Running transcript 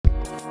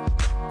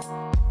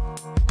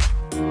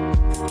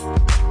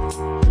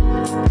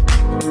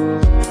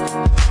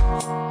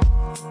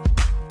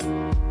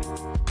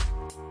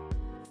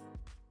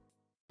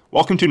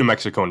Welcome to New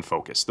Mexico in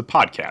Focus, the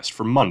podcast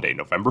for Monday,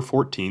 November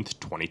 14th,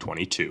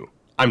 2022.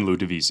 I'm Lou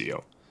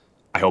DeVizio.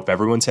 I hope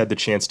everyone's had the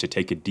chance to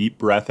take a deep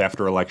breath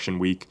after election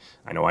week.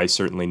 I know I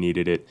certainly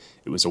needed it.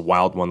 It was a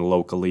wild one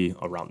locally,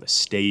 around the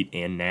state,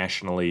 and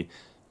nationally.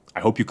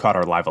 I hope you caught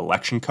our live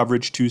election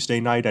coverage Tuesday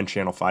night on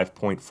Channel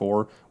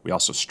 5.4. We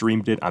also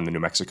streamed it on the New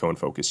Mexico in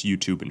Focus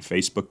YouTube and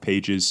Facebook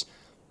pages.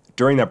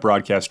 During that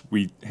broadcast,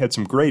 we had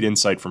some great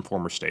insight from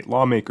former state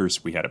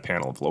lawmakers. We had a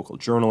panel of local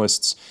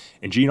journalists,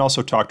 and Gene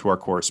also talked to our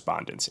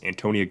correspondents,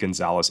 Antonia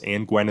Gonzalez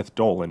and Gwyneth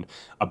Dolan,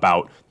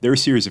 about their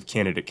series of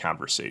candidate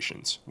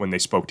conversations when they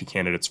spoke to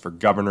candidates for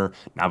governor,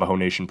 Navajo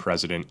Nation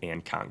president,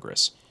 and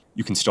Congress.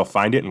 You can still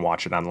find it and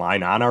watch it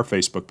online on our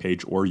Facebook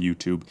page or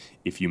YouTube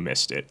if you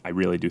missed it. I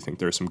really do think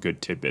there are some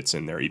good tidbits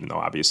in there, even though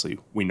obviously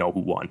we know who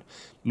won.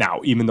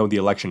 Now, even though the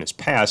election is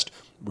passed,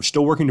 we're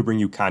still working to bring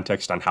you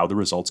context on how the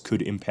results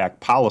could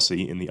impact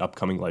policy in the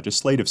upcoming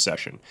legislative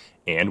session.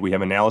 And we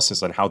have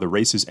analysis on how the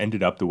races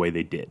ended up the way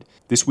they did.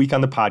 This week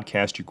on the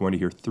podcast, you're going to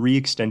hear 3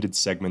 extended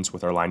segments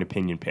with our line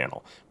opinion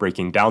panel,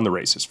 breaking down the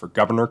races for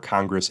governor,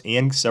 Congress,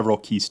 and several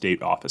key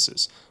state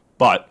offices.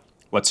 But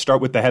let's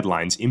start with the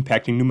headlines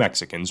impacting New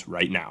Mexicans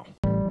right now.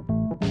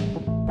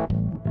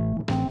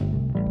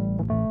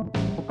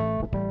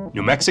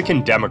 New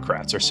Mexican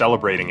Democrats are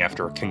celebrating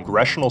after a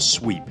congressional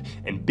sweep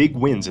and big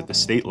wins at the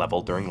state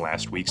level during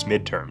last week's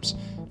midterms.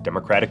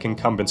 Democratic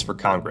incumbents for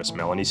Congress,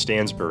 Melanie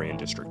Stansbury in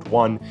District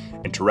 1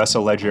 and Teresa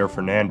Leger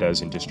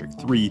Fernandez in District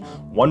 3,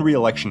 won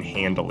re-election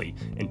handily,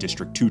 and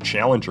District 2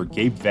 challenger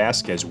Gabe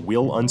Vasquez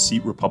will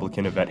unseat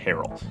Republican Yvette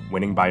Herrell,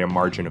 winning by a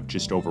margin of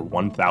just over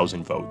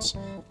 1,000 votes.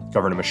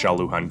 Governor Michelle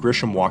Lujan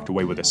Grisham walked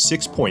away with a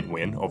 6-point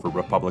win over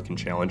Republican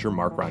challenger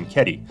Mark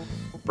Ronchetti.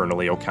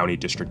 Bernalillo County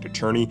District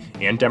Attorney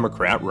and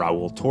Democrat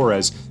Raul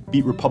Torres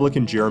beat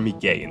Republican Jeremy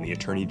Gay in the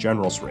Attorney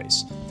General's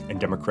race, and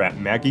Democrat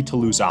Maggie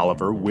Toulouse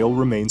Oliver will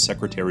remain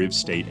Secretary of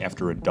State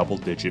after a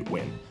double-digit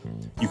win.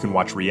 You can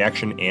watch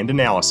reaction and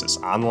analysis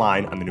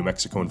online on the New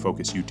Mexico in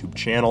Focus YouTube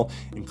channel,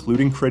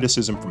 including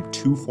criticism from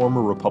 2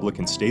 former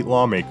Republican state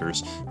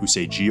lawmakers who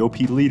say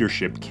GOP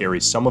leadership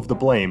carries some of the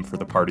blame for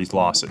the party's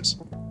losses.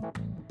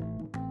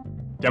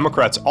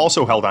 Democrats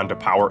also held on to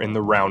power in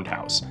the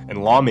Roundhouse,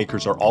 and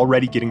lawmakers are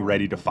already getting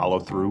ready to follow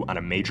through on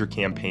a major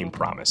campaign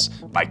promise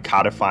by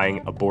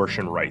codifying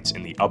abortion rights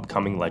in the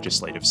upcoming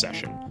legislative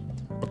session.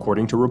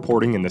 According to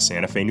reporting in the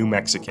Santa Fe New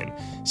Mexican,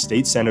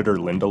 State Senator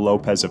Linda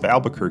Lopez of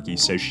Albuquerque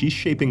says she's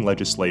shaping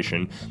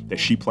legislation that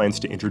she plans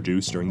to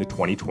introduce during the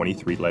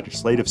 2023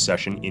 legislative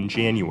session in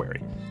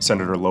January.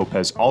 Senator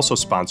Lopez also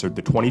sponsored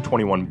the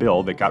 2021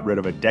 bill that got rid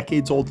of a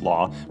decades-old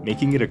law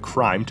making it a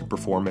crime to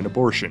perform an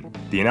abortion.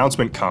 The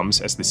announcement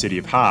comes as the city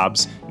of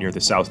Hobbs, near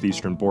the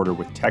southeastern border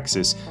with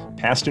Texas,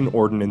 passed an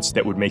ordinance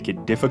that would make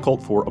it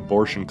difficult for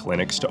abortion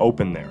clinics to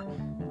open there.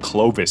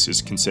 Clovis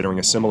is considering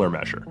a similar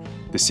measure.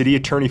 The city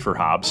attorney for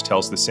Hobbs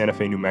tells the Santa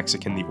Fe New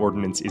Mexican the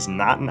ordinance is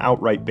not an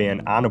outright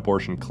ban on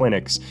abortion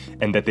clinics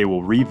and that they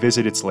will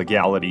revisit its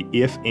legality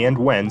if and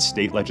when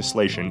state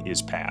legislation is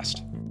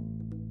passed.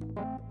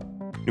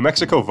 New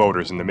Mexico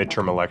voters in the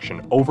midterm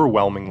election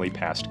overwhelmingly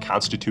passed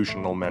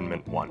Constitutional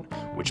Amendment 1,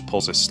 which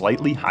pulls a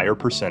slightly higher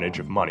percentage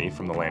of money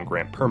from the Land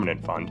Grant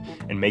Permanent Fund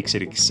and makes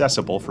it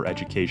accessible for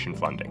education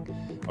funding.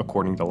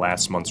 According to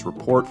last month's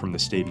report from the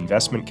State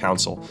Investment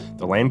Council,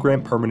 the Land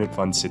Grant Permanent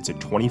Fund sits at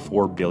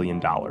 $24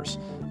 billion.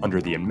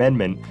 Under the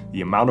amendment,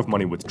 the amount of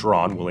money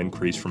withdrawn will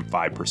increase from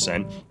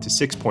 5% to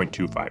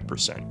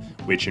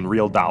 6.25%, which in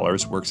real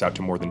dollars works out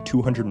to more than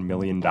 $200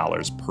 million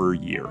per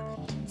year.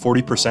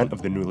 40%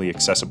 of the newly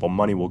accessible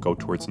money will go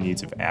towards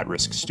needs of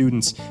at-risk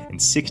students, and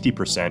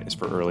 60% is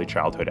for early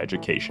childhood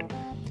education.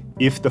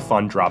 If the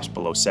fund drops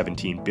below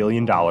 $17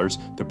 billion,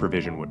 the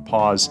provision would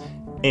pause.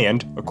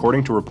 And,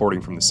 according to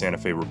reporting from the Santa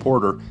Fe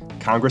Reporter,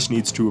 Congress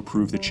needs to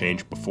approve the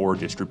change before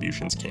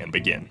distributions can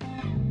begin.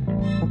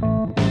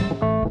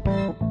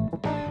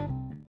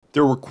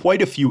 There were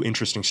quite a few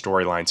interesting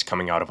storylines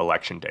coming out of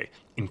Election Day,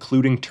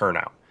 including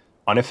turnout.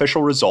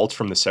 Unofficial results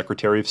from the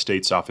Secretary of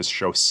State's office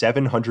show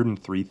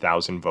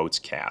 703,000 votes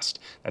cast.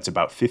 That's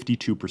about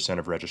 52%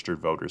 of registered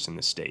voters in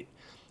the state.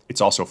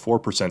 It's also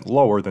 4%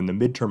 lower than the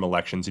midterm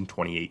elections in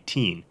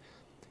 2018.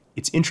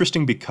 It's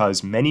interesting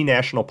because many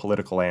national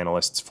political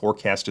analysts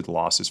forecasted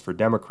losses for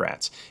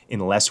Democrats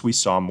unless we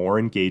saw more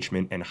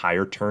engagement and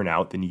higher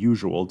turnout than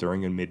usual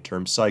during a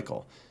midterm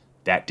cycle.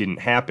 That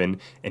didn't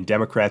happen, and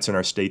Democrats in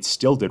our state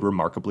still did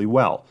remarkably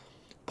well.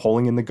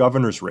 Polling in the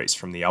governor's race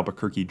from the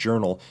Albuquerque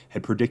Journal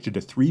had predicted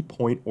a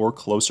 3-point or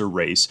closer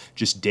race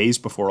just days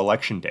before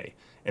Election Day,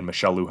 and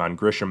Michelle Lujan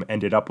Grisham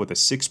ended up with a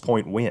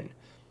 6-point win.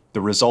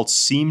 The results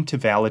seem to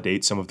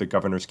validate some of the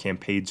governor's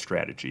campaign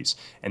strategies,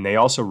 and they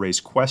also raise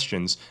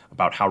questions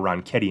about how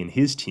Ronchetti and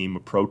his team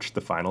approached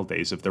the final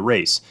days of the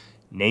race,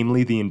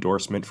 namely the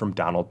endorsement from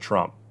Donald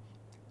Trump.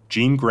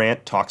 Gene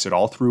Grant talks it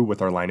all through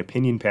with our line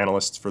opinion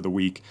panelists for the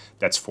week.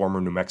 That's former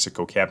New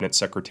Mexico Cabinet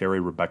Secretary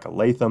Rebecca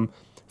Latham,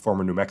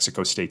 former New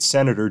Mexico State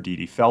Senator Dee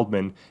Dee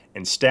Feldman,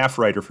 and staff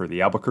writer for the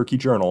Albuquerque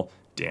Journal,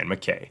 Dan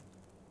McKay.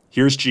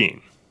 Here's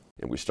Gene.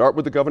 And we start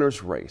with the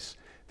governor's race.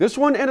 This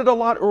one ended a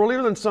lot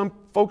earlier than some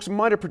folks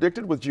might have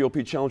predicted, with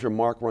GOP challenger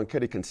Mark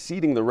Ronchetti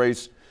conceding the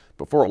race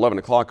before 11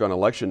 o'clock on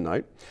election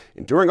night.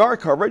 And during our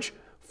coverage,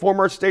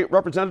 former state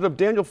representative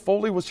Daniel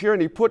Foley was here,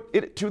 and he put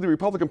it to the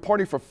Republican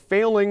Party for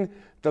failing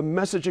the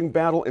messaging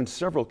battle in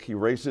several key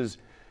races.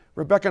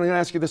 Rebecca, I'm going to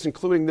ask you this,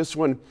 including this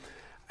one.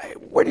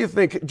 Where do you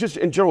think, just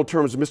in general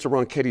terms, Mr.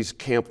 Ronchetti's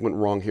camp went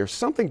wrong here?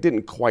 Something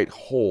didn't quite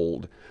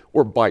hold,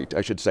 or bite,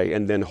 I should say,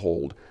 and then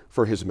hold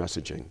for his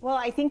messaging. Well,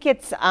 I think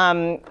it's,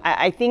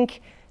 I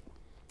think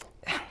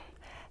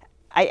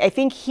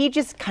he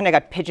just kind of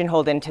got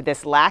pigeonholed into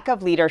this lack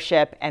of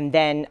leadership and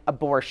then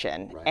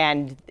abortion. Right.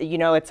 And, you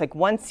know, it's like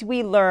once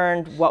we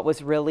learned what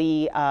was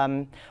really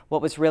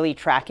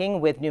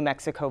tracking with New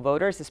Mexico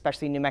voters,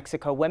 especially New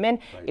Mexico women,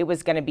 right, it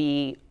was going to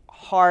be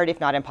hard, if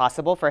not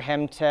impossible, for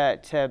him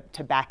to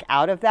back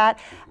out of that.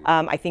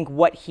 I think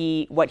what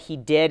he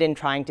did in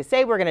trying to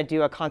say we're going to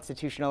do a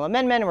constitutional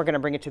amendment and we're going to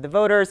bring it to the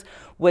voters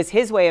was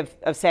his way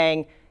of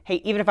saying, hey,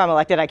 even if I'm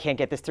elected, I can't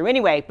get this through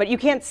anyway. But you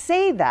can't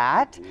say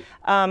that.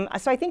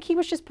 So I think he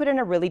was just put in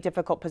a really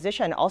difficult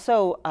position.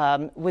 Also,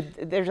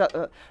 there's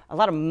a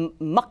lot of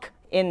muck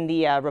in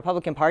the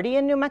Republican Party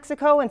in New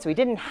Mexico, and so he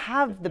didn't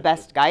have the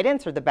best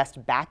guidance or the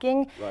best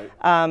backing.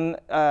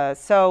 Right.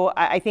 So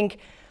I think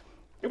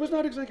it was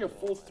not exactly a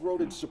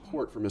full-throated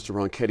support for Mr.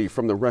 Ronchetti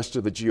from the rest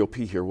of the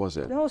GOP here, was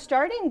it? No,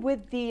 starting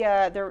with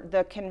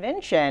the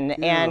convention,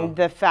 yeah, and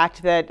the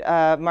fact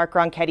that Mark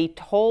Ronchetti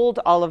told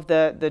all of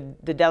the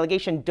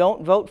delegation,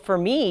 don't vote for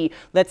me,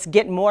 let's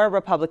get more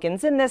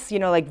Republicans in this, you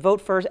know, like vote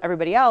for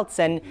everybody else.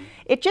 And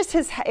it just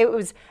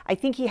I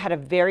think he had a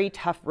very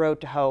tough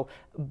road to hoe.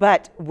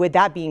 But with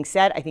that being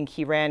said, I think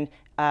he ran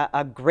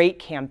a great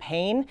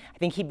campaign. I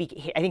think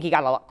he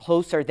got a lot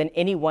closer than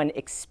anyone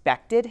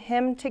expected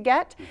him to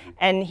get,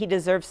 and he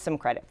deserves some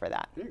credit for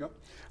that. There you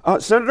go.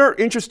 Senator,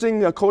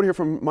 interesting quote here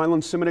from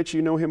Milan Simonich.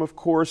 You know him, of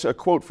course. A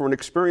quote: for an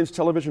experienced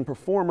television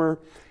performer,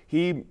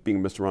 he,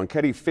 being Mr.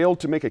 Ronchetti,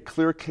 failed to make a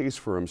clear case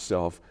for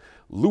himself.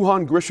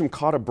 Lujan Grisham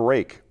caught a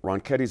break.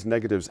 Ronchetti's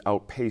negatives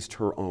outpaced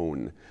her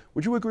own.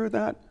 Would you agree with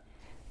that?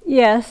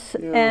 Yes,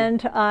 yeah.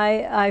 And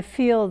I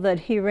feel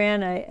that he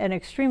ran an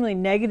extremely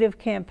negative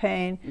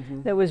campaign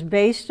that was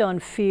based on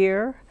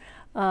fear,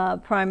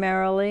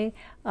 primarily.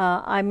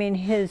 I mean,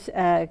 his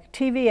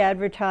TV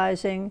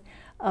advertising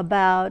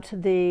about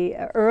the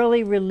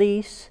early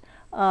release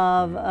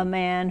of a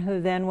man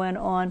who then went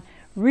on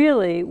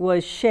really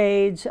was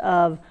shades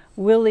of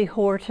Willie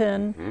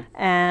Horton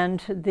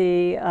and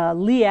the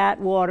Lee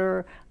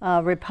Atwater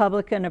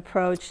Republican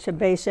approach to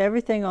base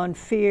everything on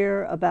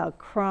fear about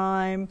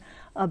crime,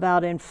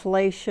 about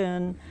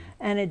inflation,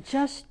 and it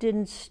just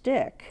didn't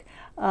stick.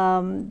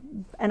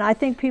 And I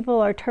think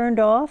people are turned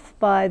off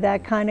by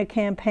that kind of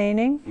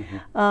campaigning.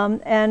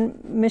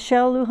 And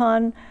Michelle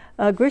Lujan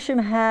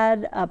Grisham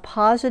had a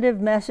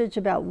positive message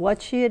about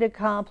what she had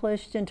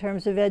accomplished in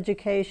terms of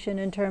education,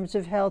 in terms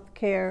of health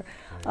care,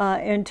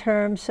 in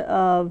terms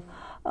of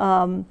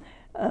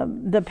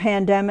the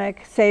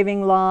pandemic,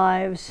 saving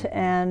lives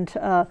and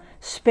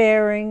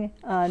sparing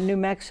New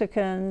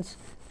Mexicans,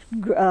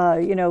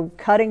 you know,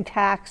 cutting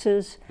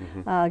taxes,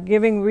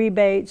 giving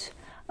rebates.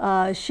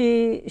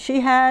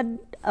 She had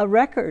a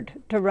record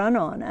to run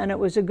on, and it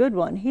was a good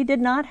one. He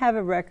did not have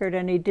a record,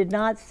 and he did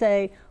not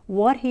say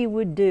what he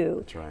would do.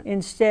 That's right.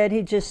 Instead,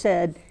 he just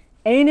said,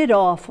 ain't it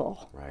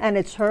awful? Right. And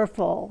it's her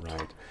fault.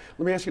 Right.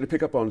 Let me ask you to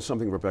pick up on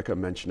something Rebecca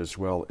mentioned as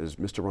well, is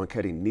Mr.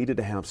 Ronchetti needed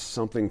to have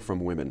something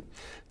from women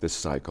this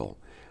cycle.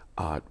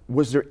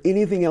 Was there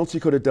anything else he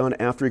could have done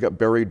after he got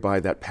buried by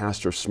that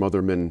Pastor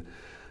Smotherman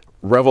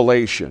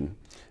revelation?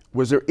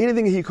 Was there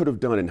anything he could have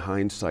done in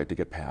hindsight to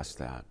get past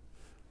that?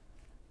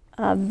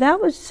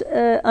 That was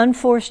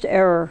unforced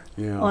error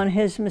on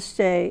his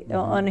mistake,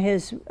 on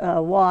his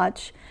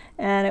watch,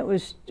 and it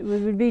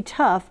would be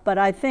tough. But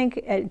I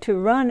think to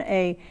run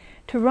a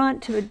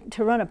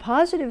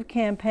positive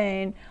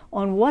campaign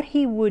on what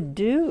he would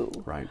do,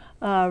 right,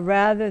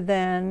 rather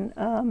than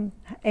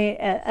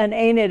an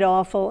ain't it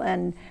awful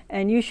and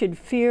you should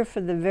fear for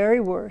the very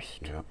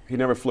worst. Yeah. He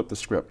never flipped the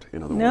script,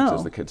 in other words,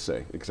 as the kids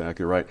say.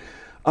 Exactly right.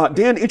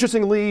 Dan,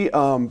 interestingly,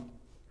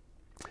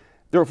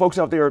 there are folks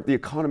out there, the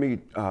economy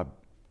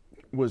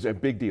was a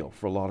big deal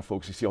for a lot of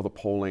folks. You see all the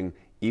polling,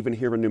 even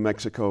here in New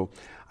Mexico.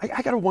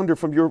 I got to wonder,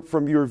 from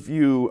your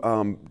view,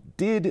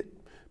 did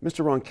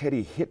Mr.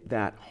 Ronchetti hit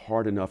that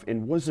hard enough,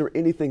 and was there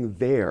anything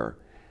there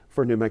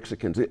for New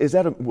Mexicans?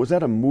 Was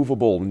that a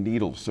movable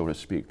needle, so to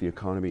speak, the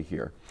economy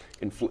here?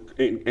 I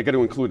got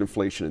to include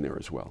inflation in there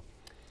as well.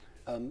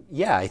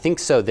 Yeah, I think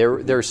so.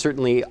 There are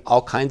certainly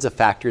all kinds of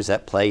factors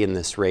at play in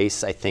this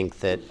race. I think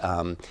that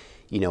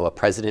you know, a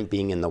president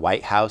being in the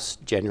White House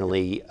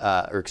generally,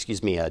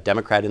 a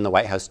Democrat in the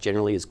White House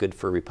generally is good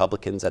for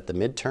Republicans at the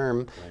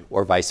midterm,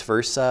 or vice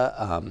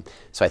versa.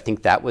 So I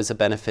think that was a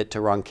benefit to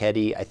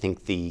Ronchetti. I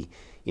think the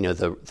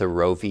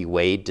Roe v.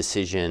 Wade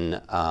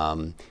decision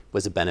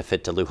was a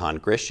benefit to Lujan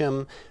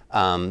Grisham.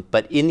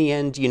 But in the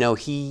end, you know,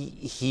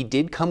 he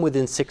did come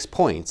within 6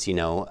 points. You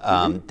know,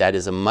 that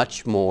is a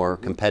much more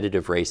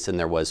competitive race than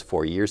there was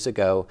 4 years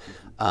ago.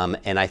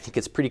 And I think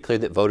it's pretty clear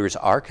that voters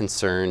are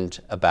concerned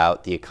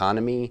about the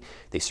economy.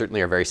 They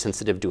certainly are very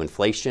sensitive to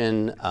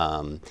inflation,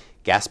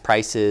 gas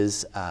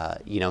prices.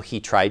 He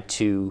tried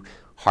to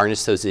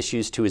harness those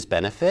issues to his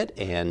benefit,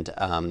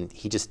 and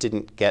he just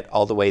didn't get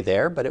all the way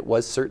there, but it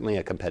was certainly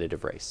a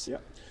competitive race. Yeah.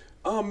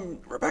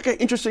 Rebecca,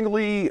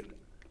 interestingly,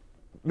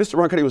 Mr.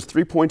 Ronchetti was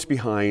 3 points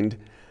behind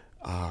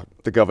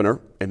the governor,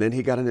 and then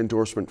he got an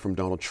endorsement from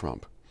Donald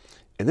Trump.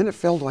 And then it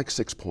fell to like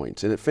 6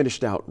 points, and it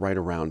finished out right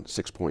around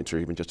 6 points, or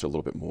even just a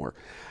little bit more.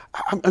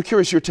 I'm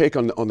curious your take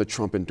on the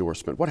Trump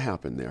endorsement. What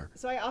happened there?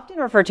 So I often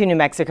refer to New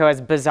Mexico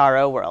as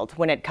bizarro world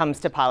when it comes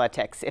to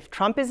politics. If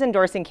Trump is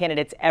endorsing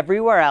candidates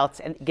everywhere else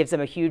and gives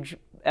them a huge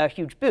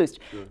boost,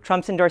 sure.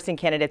 Trump's endorsing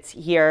candidates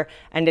here,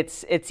 and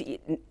it's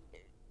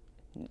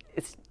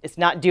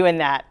not doing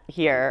that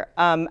here.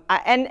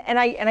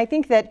 I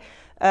think that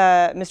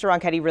Mr.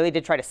 Ronchetti really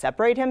did try to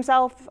separate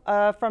himself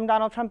from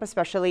Donald Trump,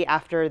 especially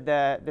after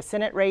the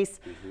Senate race.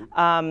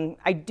 Mm-hmm.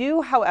 I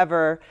do,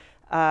 however,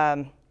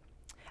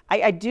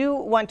 I do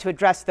want to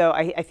address, though,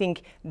 I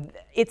think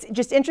it's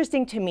just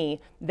interesting to me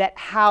that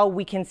how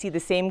we can see the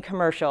same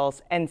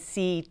commercials and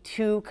see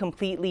two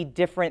completely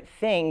different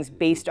things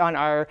based on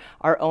our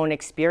own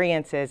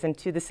experiences. And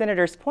to the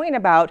senator's point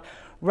about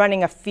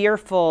running a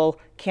fearful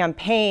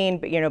campaign,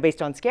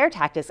 based on scare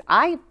tactics,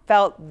 I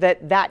felt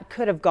that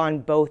could have gone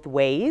both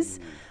ways.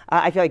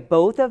 I feel like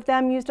both of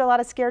them used a lot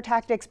of scare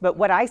tactics, but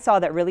what I saw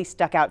that really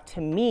stuck out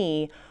to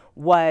me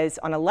was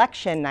on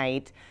election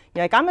night.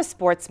 I'm a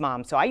sports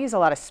mom, so I use a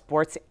lot of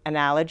sports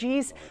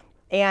analogies.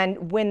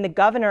 And when the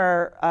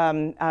governor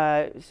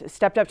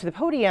stepped up to the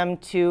podium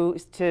to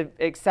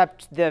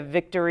accept the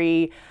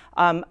victory,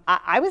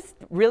 I was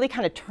really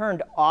kind of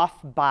turned off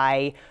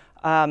by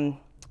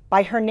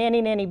her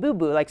nanny boo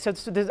boo. I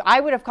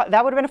would have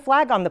that would have been a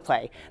flag on the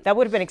play. That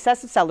would have been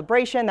excessive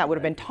celebration. That would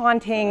have been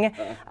taunting.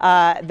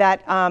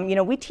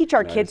 We teach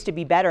our kids to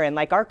be better, and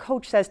like our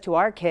coach says to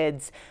our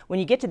kids, when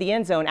you get to the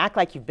end zone, act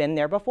like you've been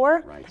there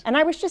before. Right. And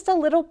I was just a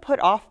little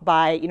put off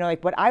by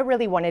what I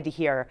really wanted to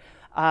hear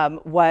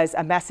was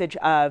a message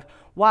of,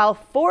 while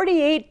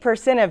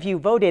 48% of you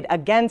voted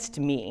against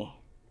me,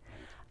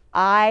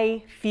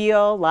 I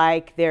feel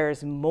like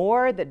there's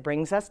more that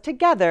brings us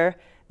together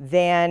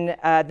than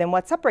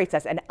what separates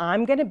us. And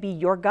I'm going to be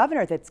your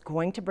governor that's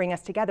going to bring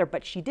us together.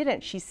 But she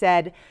didn't. She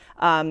said,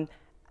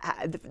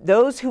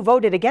 those who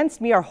voted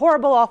against me are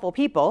horrible, awful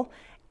people.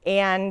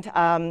 And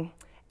our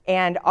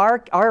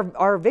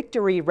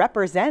victory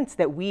represents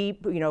that we,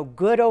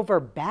 good over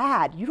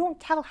bad. You don't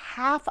tell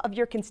half of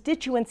your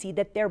constituency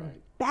that they're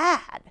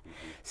bad.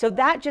 So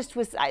that just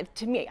was,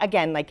 to me,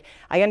 again,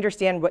 I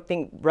understand what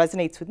thing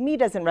resonates with me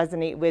doesn't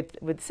resonate with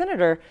the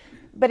senator,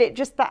 but it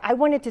just, I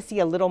wanted to see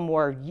a little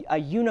more a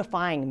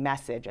unifying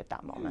message at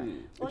that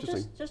moment. Well,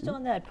 just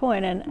on that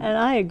point, and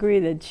I agree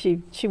that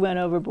she went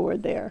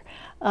overboard there,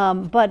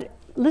 but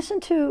listen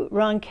to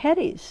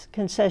Ronchetti's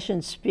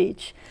concession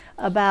speech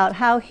about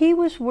how he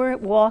was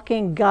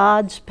walking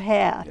God's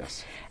path.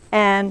 Yes.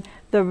 And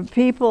the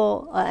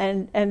people,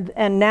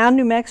 and now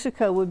New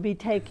Mexico would be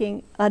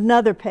taking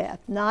another path,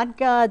 not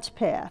God's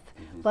path,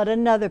 but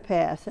another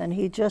path, and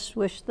he just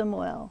wished them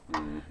well.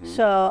 Mm-hmm.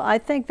 So I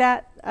think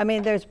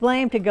there's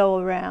blame to go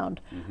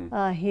around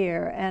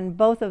here, and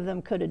both of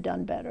them could have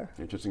done better.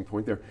 Interesting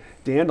point there.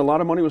 Dan, a lot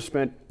of money was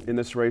spent in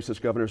this race, this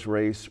governor's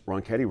race.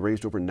 Ronchetti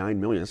raised over $9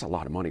 million. That's a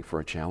lot of money for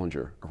a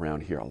challenger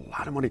around here, a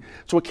lot of money.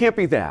 So it can't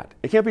be that.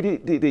 It can't be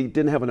they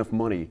didn't have enough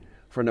money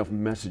for enough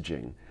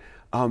messaging.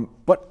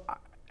 But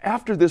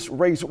after this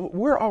race,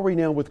 where are we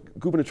now with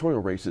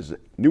gubernatorial races?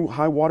 New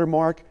high water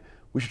mark?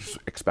 We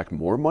should expect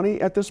more money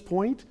at this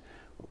point?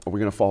 Are we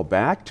going to fall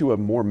back to a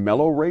more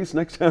mellow race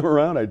next time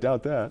around? I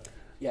doubt that.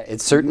 Yeah, it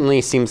certainly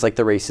seems like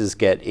the races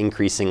get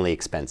increasingly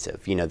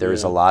expensive.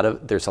 There's a lot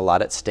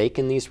at stake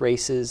in these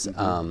races.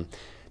 Mm-hmm.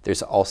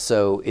 There's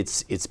also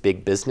it's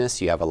big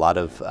business. You have a lot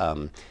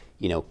of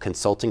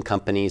consulting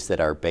companies that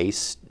are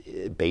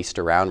based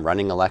around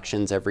running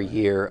elections every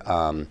year.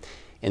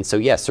 And so,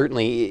 yeah,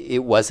 certainly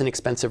it was an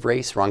expensive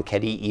race.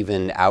 Ronchetti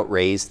even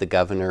outraised the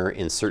governor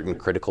in certain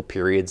critical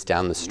periods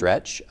down the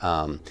stretch.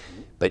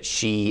 But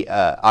she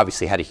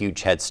obviously had a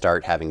huge head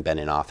start, having been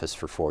in office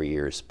for 4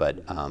 years.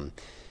 But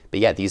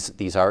yeah,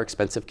 these are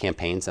expensive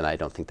campaigns, and I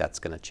don't think that's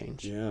going to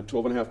change. Yeah,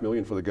 $12.5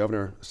 million for the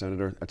governor,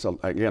 Senator. That's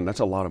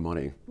a lot of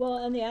money.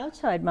 Well, and the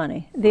outside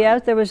money.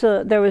 There was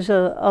a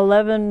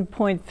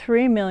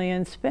 $11.3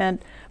 million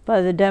spent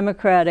by the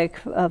Democratic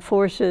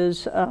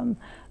forces.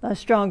 A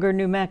stronger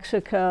New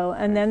Mexico,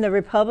 and then the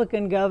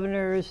Republican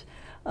Governors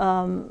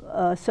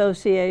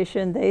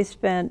Association, they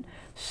spent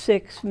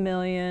 $6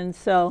 million.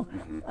 So,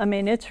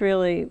 it's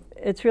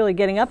really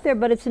getting up there,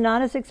 but it's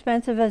not as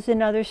expensive as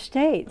in other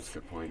states. That's a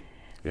good point.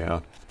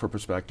 Yeah, for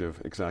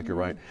perspective, exactly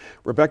right.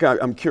 Rebecca,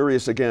 I'm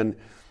curious again,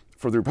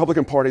 for the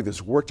Republican Party,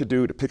 there's work to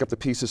do to pick up the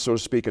pieces, so to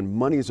speak, and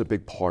money is a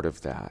big part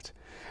of that.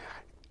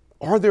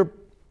 Are there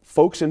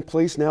folks in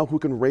place now who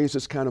can raise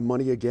this kind of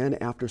money again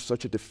after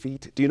such a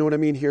defeat? Do you know what I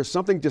mean here?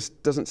 Something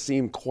just doesn't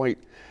seem quite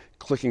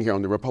clicking here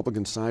on the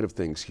Republican side of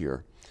things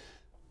here.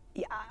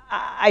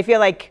 I feel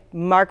like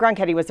Mark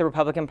Ronchetti was the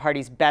Republican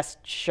Party's best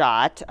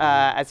shot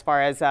as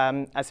far as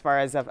a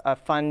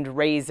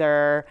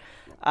fundraiser.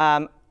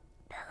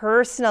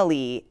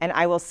 Personally, and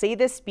I will say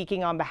this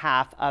speaking on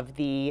behalf of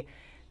the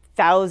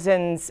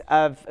thousands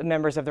of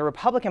members of the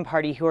Republican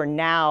Party who are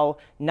now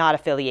not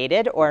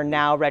affiliated or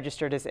now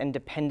registered as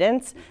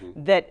independents,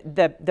 that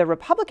the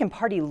Republican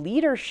Party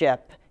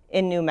leadership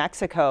in New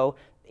Mexico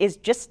is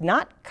just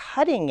not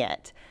cutting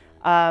it.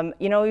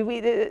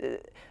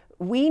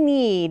 We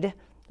need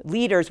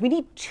leaders. We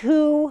need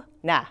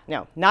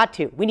not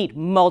two. We need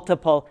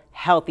multiple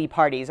healthy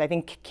parties. I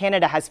think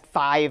Canada has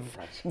five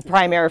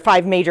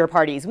major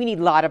parties. We need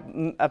a lot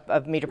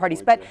of major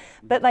parties. But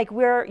like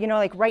we're,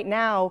 like right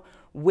now,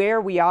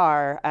 where we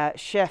are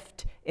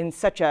shift in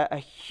such a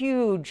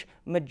huge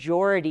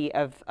majority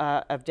of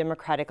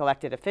Democratic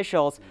elected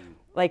officials,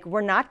 like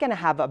we're not going to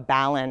have a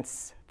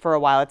balance for a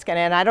while.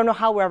 And I don't know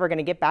how we're ever going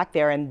to get back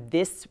there. And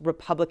this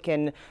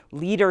Republican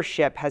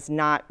leadership has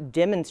not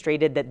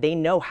demonstrated that they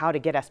know how to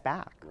get us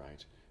back.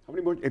 Right. How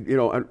many more?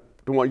 I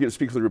don't want you to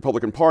speak for the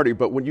Republican Party,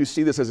 but when you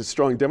see this as a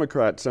strong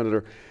Democrat,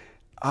 Senator,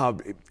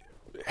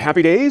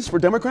 happy days for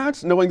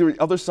Democrats, knowing the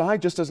other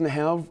side just doesn't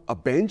have a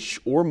bench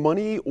or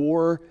money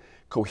or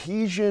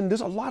cohesion.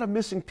 There's a lot of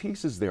missing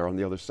pieces there on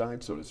the other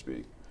side, so to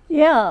speak.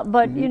 Yeah,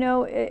 but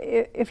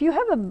if you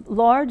have a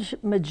large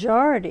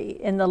majority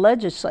in the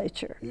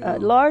legislature, a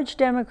large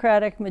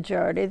Democratic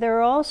majority, there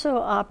are also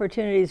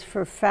opportunities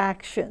for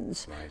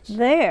factions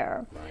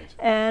there. Right.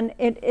 And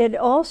it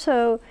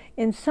also,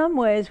 in some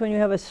ways, when you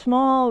have a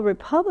small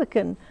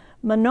Republican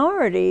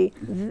minority,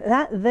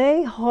 that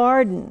they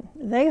harden,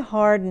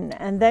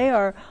 and they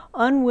are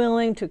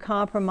unwilling to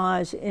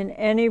compromise in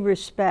any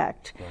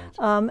respect.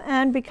 Right.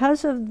 And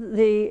because of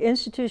the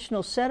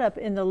institutional setup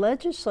in the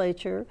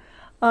legislature,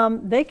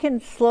 they can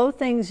slow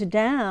things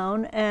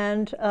down,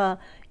 and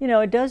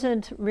it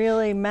doesn't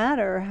really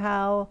matter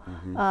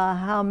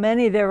how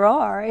many there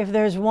are. If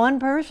there's one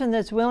person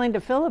that's willing to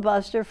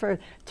filibuster for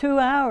 2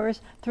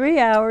 hours, 3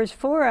 hours,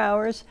 4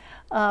 hours,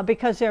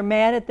 because they're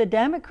mad at the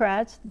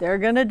Democrats, they're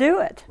going to do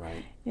it.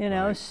 Right.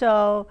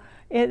 So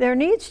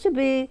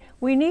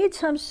we need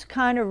some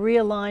kind of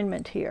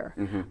realignment here.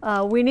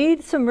 We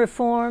need some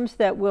reforms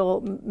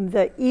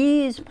that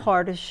ease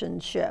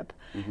partisanship.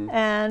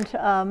 And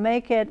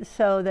make it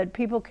so that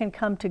people can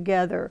come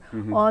together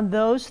on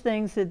those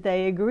things that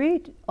they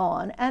agreed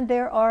on, and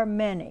there are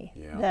many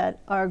that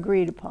are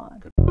agreed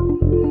upon.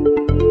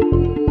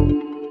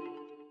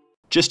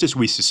 Just as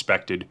we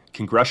suspected,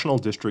 Congressional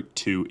District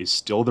 2 is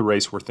still the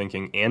race we're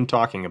thinking and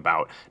talking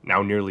about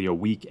now nearly a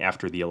week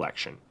after the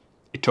election.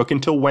 It took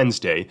until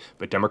Wednesday,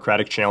 but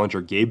Democratic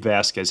challenger Gabe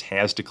Vasquez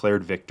has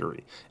declared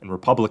victory, and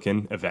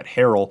Republican Yvette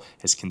Herrell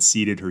has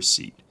conceded her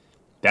seat.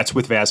 That's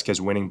with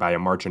Vasquez winning by a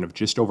margin of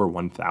just over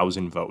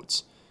 1,000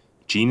 votes.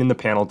 Gene and the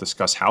panel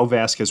discuss how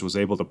Vasquez was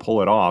able to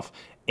pull it off,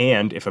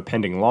 and if a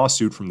pending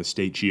lawsuit from the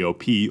state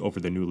GOP over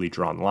the newly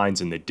drawn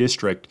lines in the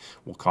district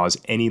will cause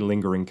any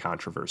lingering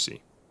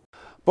controversy.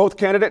 Both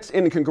candidates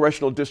in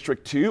Congressional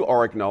District 2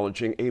 are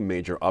acknowledging a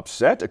major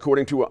upset.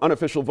 According to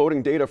unofficial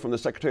voting data from the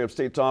Secretary of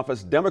State's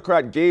office,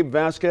 Democrat Gabe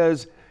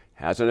Vasquez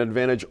has an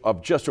advantage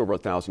of just over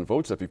 1,000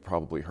 votes, if you've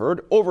probably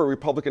heard, over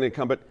Republican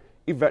incumbent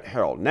Yvette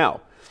Herrell.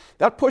 Now,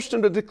 that pushed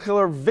him to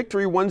declare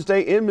victory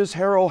Wednesday, and Ms.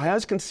 Herrell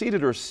has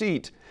conceded her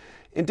seat.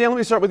 And Dan, let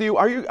me start with you.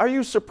 Are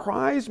you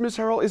surprised Ms.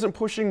 Herrell isn't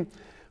pushing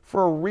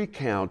for a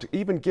recount,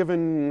 even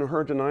given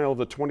her denial of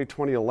the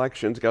 2020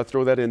 elections? Got to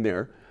throw that in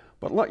there.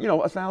 But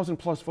 1,000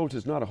 plus votes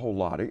is not a whole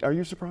lot. Are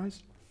you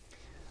surprised?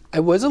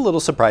 I was a little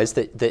surprised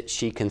that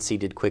she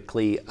conceded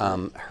quickly.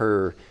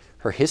 Her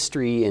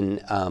history in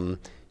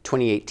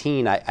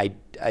 2018,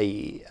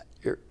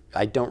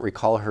 I don't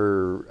recall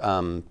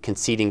her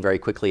conceding very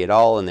quickly at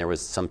all, and there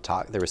was some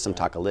talk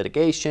of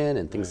litigation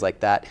and things like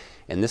that.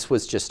 And this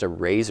was just a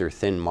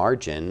razor-thin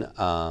margin.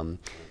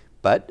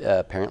 But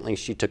apparently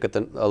she took a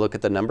look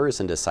at the numbers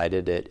and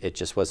decided it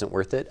just wasn't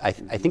worth it. I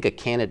think a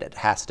candidate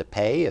has to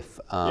pay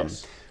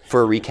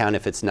for a recount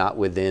if it's not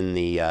within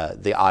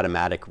the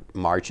automatic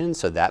margin,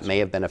 so that may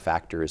have been a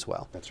factor as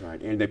well. That's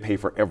right, and they pay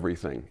for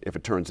everything if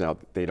it turns out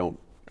they don't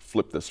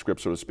flip the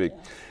script, so to speak.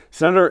 Yeah.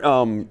 Senator,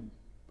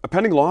 a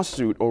pending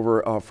lawsuit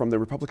from the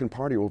Republican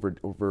Party over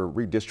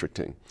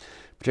redistricting,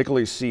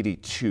 particularly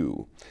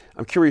CD2.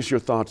 I'm curious your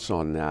thoughts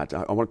on that.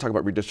 I want to talk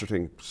about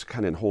redistricting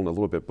kind of in whole in a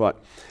little bit,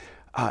 but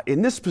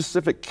in this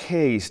specific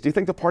case, do you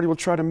think the party will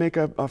try to make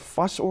a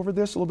fuss over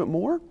this a little bit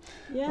more?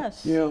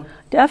 Yes,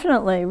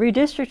 definitely.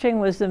 Redistricting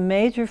was the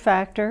major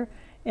factor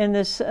in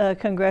this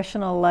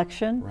congressional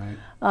election.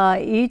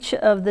 Right. Each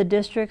of the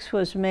districts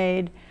was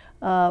made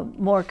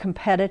more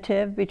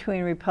competitive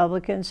between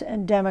Republicans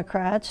and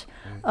Democrats,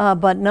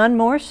 but none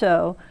more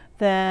so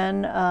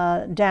than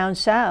down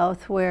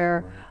south,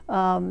 where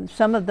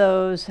some of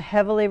those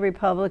heavily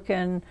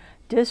Republican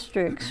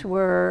districts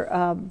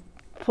were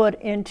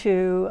put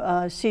into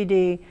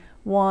CD1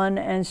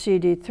 and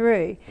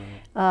CD3.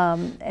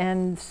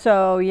 And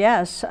so,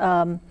 yes,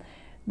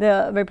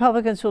 the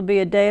Republicans will be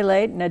a day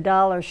late and a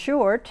dollar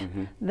short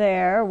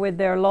there with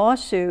their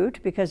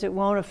lawsuit because it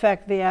won't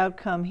affect the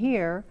outcome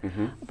here.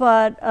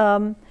 But,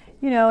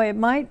 you know, it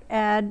might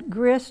add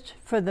grist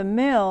for the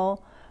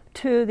mill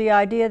to the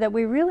idea that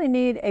we really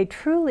need a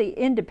truly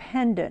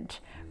independent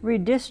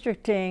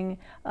redistricting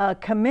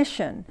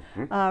commission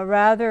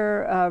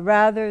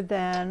rather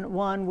than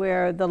one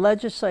where the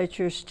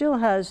legislature still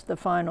has the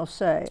final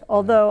say.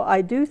 Although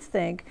I do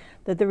think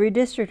that the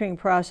redistricting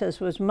process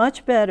was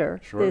much better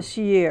this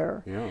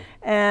year.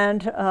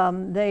 And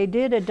they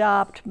did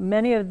adopt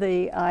many of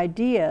the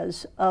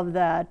ideas of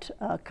that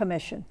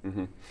commission.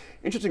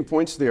 Interesting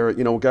points there.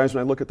 You know, guys,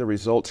 when I look at the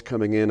results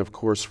coming in, of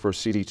course, for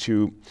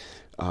CD2,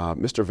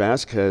 Mr.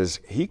 Vasquez,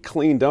 he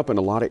cleaned up in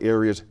a lot of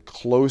areas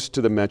close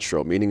to the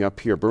metro, meaning up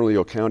here,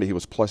 Bernalillo County, he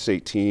was plus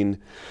 18.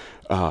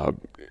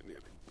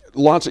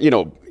 Lots of, you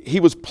know, he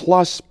was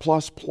plus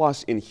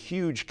in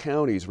huge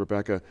counties,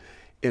 Rebecca.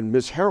 And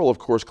Ms. Harrell, of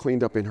course,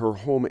 cleaned up in her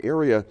home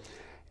area.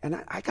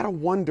 And I gotta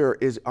wonder,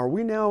 are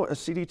we now a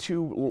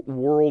CD2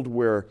 world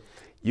where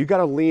you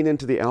gotta lean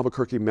into the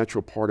Albuquerque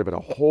metro part of it a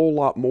whole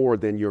lot more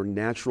than your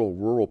natural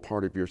rural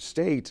part of your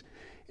state?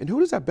 And who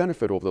does that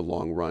benefit over the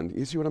long run?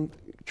 You see what I'm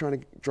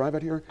trying to drive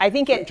at here? I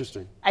think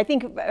interesting. I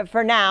think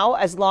for now,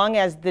 as long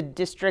as the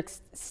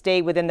districts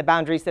stay within the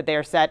boundaries that they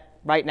are set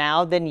right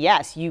now, then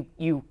yes,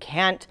 you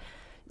can't.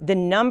 The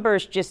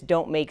numbers just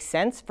don't make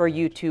sense for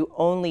you to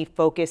only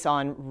focus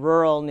on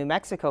rural New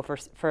Mexico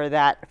for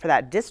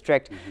that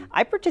district.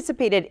 I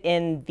participated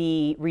in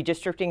the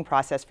redistricting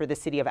process for the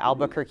city of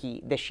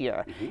Albuquerque this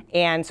year.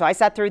 And so I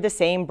sat through the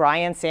same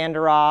Brian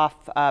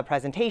Sanderoff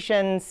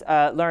presentations,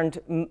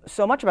 learned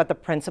so much about the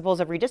principles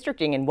of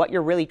redistricting, and what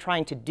you're really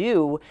trying to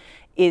do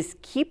is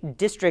keep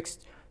districts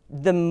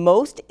the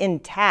most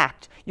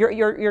intact.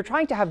 You're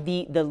trying to have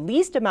the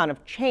least amount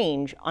of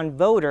change on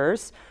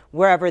voters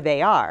wherever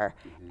they are.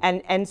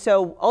 And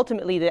so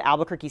ultimately the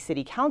Albuquerque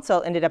City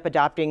Council ended up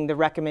adopting the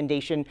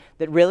recommendation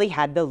that really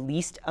had the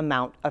least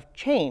amount of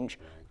change.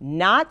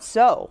 Not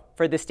so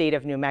for the state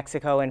of New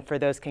Mexico and for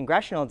those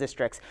congressional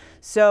districts.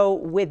 So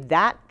with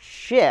that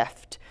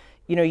shift,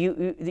 you know,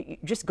 you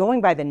just going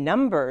by the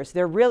numbers,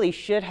 there really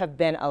should have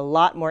been a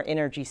lot more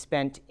energy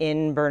spent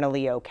in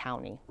Bernalillo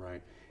County.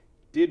 Right.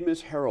 Did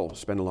Ms. Harrell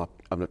spend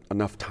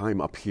enough time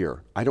up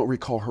here? I don't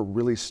recall her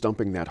really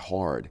stumping that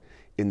hard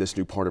in this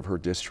new part of her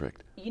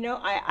district. You know,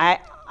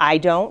 I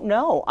don't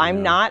know.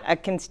 I'm not a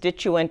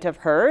constituent of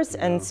hers,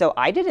 and so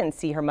I didn't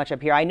see her much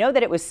up here. I know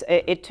that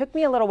it took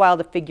me a little while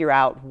to figure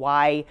out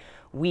why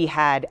we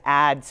had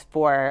ads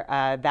for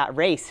that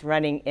race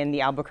running in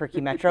the Albuquerque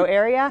metro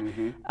area.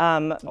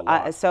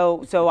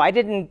 So I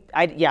didn't.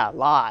 A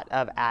lot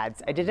of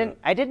ads. I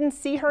didn't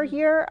see her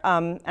here,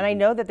 and I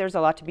know that there's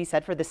a lot to be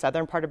said for the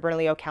southern part of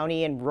Bernalillo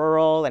County and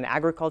rural and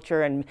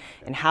agriculture and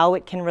how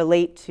it can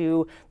relate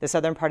to the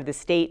southern part of the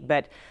state.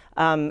 But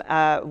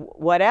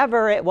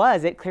whatever it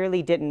was, it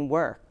clearly didn't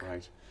work.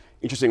 Right.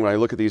 Interesting, when I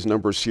look at these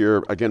numbers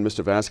here, again,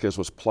 Mr. Vasquez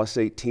was plus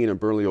 18 in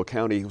Bernalillo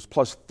County. He was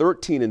plus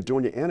 13 in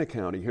Doña Ana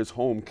County, his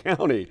home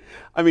county.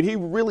 I mean, he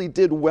really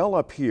did well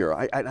up here.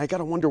 I got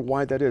to wonder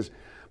why that is.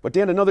 But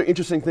Dan, another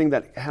interesting thing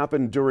that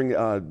happened during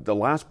the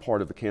last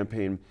part of the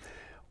campaign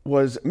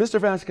was Mr.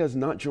 Vasquez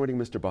not joining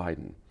Mr.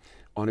 Biden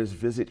on his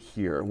visit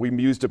here. We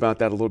mused about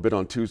that a little bit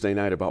on Tuesday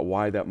night about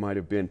why that might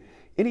have been.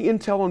 Any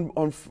intel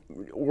on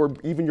or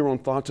even your own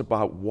thoughts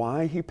about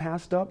why he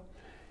passed up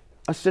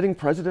a sitting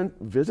president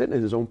visit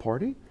in his own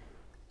party?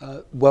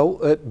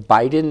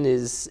 Biden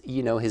is,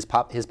 you know, his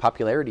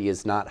popularity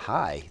is not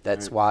high.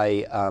 That's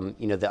why,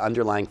 you know, the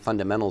underlying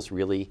fundamentals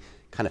really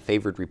kind of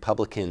favored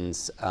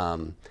Republicans.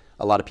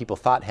 A lot of people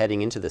thought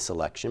heading into this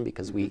election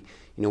because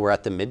we're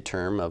at the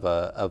midterm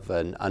of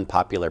an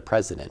unpopular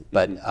president.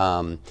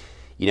 But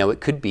you know,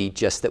 it could be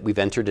just that we've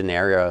entered an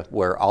era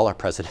where all our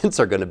presidents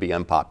are going to be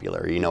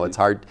unpopular. You know, it's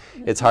hard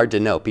to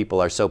know.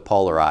 People are so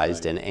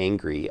polarized and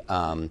angry.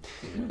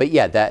 But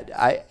yeah, that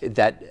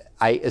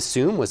I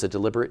assume was a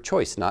deliberate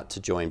choice not to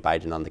join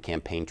Biden on the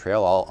campaign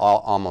trail.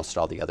 Almost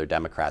all the other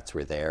Democrats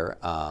were there.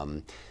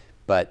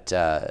 But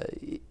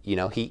you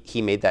know,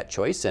 he made that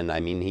choice, and I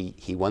mean,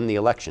 he won the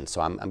election.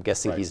 So I'm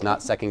guessing he's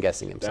not second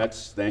guessing himself.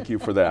 Thank you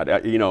for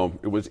that. You know,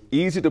 it was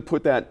easy to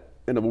put that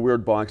in a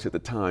weird box at the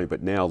time,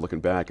 but now looking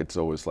back, it's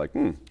always like,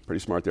 pretty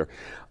smart there.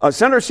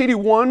 Senator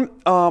CD1,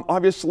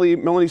 obviously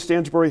Melanie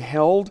Stansbury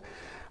held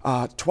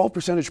 12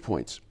 percentage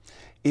points.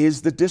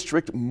 Is the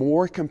district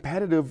more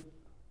competitive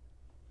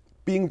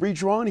being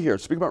redrawn here?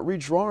 Speaking about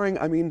redrawing,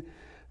 I mean,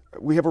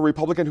 we have a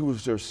Republican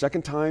who's their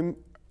second time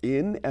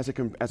in as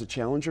a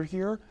challenger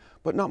here,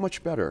 but not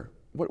much better.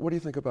 What do you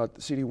think about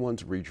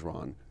CD1's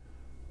redrawn?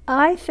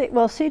 I think,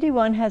 well,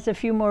 CD1 has a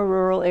few more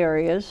rural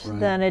areas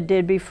than it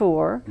did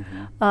before.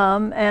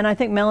 And I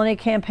think Melanie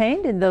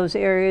campaigned in those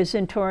areas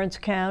in Torrance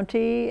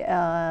County,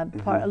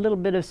 a little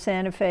bit of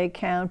Santa Fe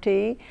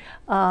County.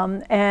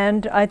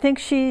 And I think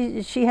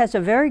she has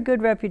a very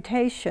good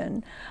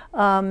reputation.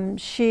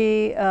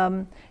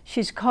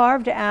 She's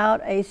carved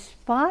out a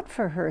spot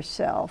for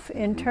herself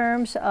in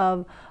terms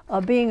of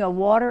being a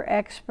water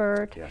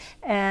expert, yes.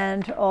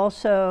 and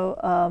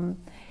also,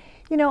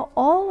 you know,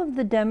 all of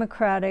the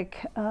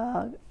Democratic,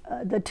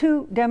 the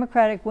two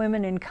Democratic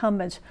women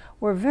incumbents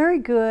were very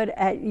good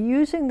at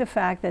using the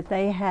fact that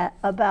they had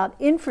about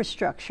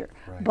infrastructure.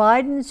 Right.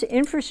 Biden's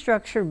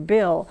infrastructure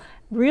bill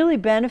really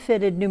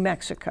benefited New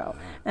Mexico,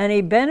 and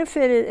it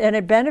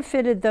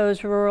benefited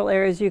those rural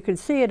areas. You could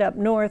see it up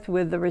north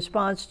with the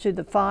response to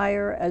the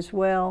fire as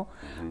well.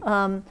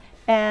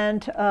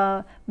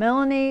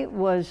 Melanie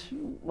was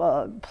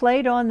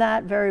played on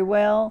that very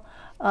well.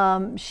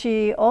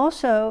 She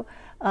also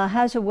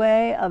has a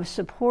way of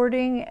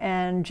supporting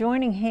and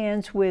joining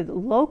hands with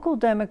local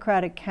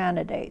Democratic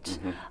candidates,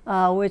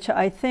 which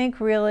I think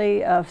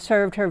really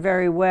served her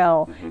very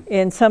well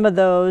in some of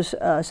those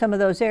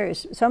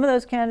areas. Some of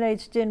those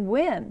candidates didn't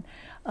win,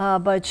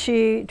 but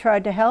she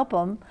tried to help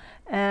them,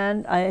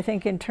 and I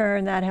think in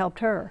turn that helped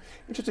her.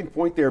 Interesting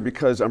point there,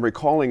 because I'm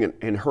recalling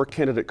in her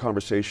candidate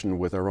conversation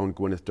with our own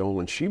Gwyneth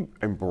Dolan, she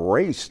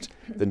embraced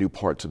the new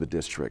parts of the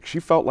district. She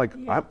felt like,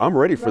 I'm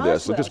ready for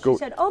this. Let's just go. She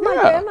said, "Oh, my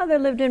grandmother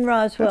lived in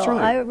Roswell." That's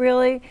right. I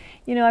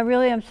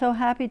really am so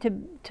happy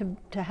to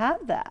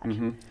have that.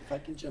 If I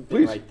can jump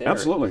Please, in right there.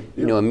 absolutely.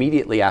 You know,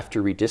 immediately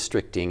after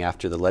redistricting,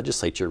 after the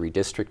legislature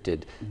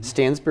redistricted,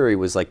 Stansbury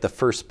was like the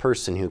first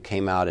person who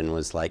came out and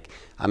was like,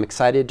 I'm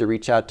excited to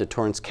reach out to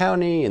Torrance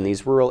County and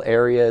these rural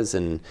areas,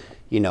 and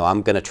you know,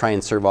 I'm going to try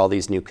and serve all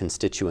these new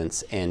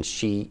constituents. And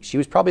she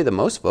was probably the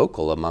most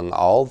vocal among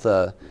all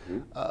the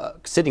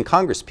sitting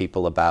Congress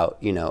people about,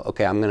 you know,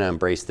 okay, I'm going to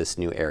embrace this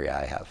new area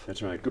I have.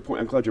 That's right. Good point.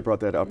 I'm glad you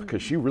brought that up,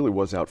 because she really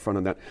was out front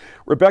on that.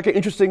 Rebecca,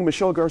 interesting.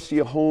 Michelle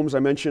Garcia Holmes, I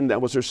mentioned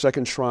that was her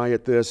second try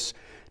at this.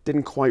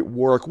 Didn't quite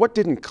work. What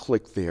didn't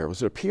click there?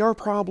 Was it a PR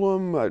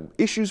problem,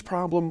 issues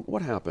problem?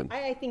 What happened?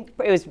 I think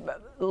it was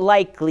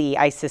likely,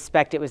 I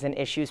suspect it was an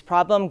issues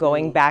problem,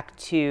 going back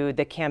to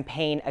the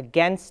campaign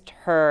against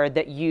her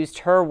that used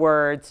her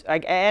words,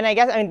 and I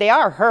guess, they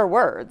are her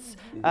words,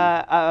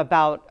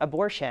 about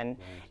abortion.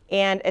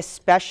 And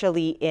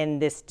especially in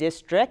this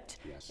district,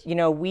 you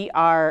know, we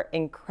are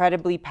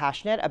incredibly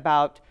passionate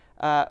about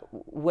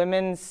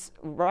women's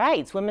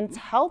rights, women's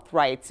health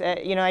rights.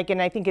 You know,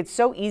 I think it's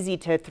so easy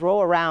to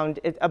throw around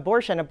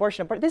abortion.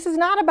 This is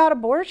not about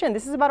abortion.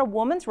 This is about a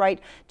woman's right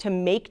to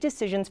make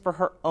decisions for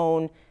her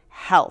own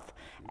health.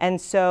 And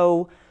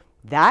so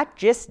that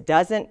just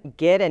doesn't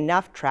get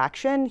enough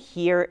traction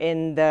here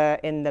in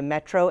the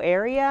metro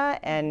area,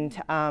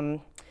 and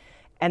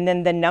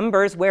then the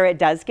numbers where it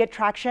does get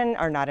traction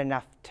are not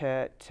enough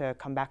to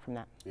come back from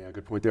that. Yeah,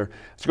 good point there.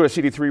 Let's go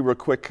to CD3 real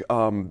quick.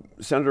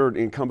 Senator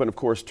incumbent, of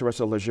course,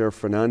 Teresa Leger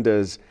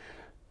Fernandez.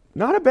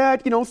 Not a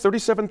bad,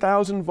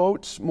 37,000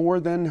 votes more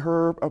than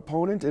her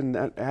opponent, and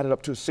that added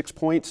up to 6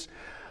 points.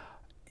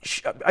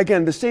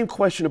 Again, the same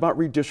question about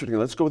redistricting.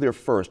 Let's go there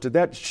first.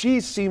 She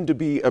seemed to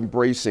be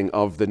embracing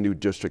of the new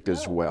district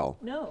as well.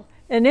 No.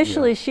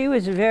 Initially, she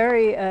was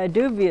very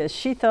dubious.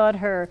 She thought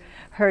her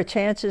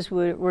chances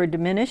were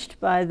diminished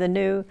by the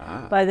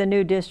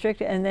new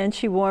district, and then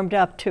she warmed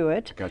up to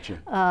it. Gotcha.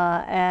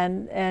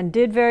 And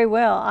did very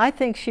well. I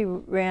think she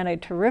ran a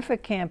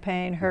terrific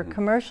campaign. Her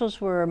commercials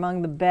were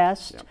among the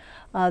best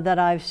that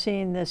I've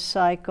seen this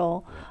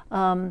cycle.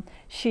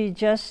 She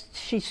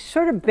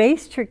sort of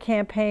based her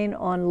campaign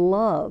on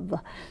love,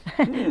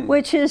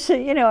 which is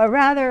a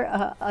rather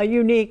a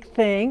unique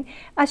thing.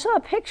 I saw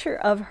a picture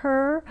of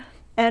her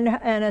and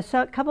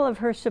a couple of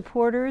her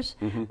supporters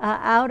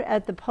out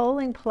at the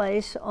polling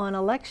place on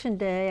Election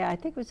Day. I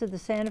think it was at the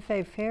Santa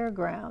Fe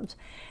Fairgrounds.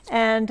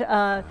 And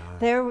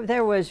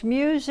there was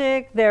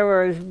music, there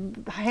were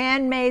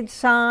handmade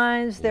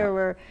signs, there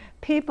were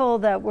people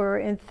that were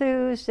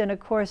enthused and, of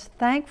course,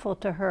 thankful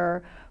to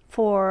her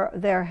for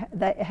their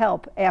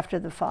help after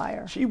the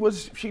fire. She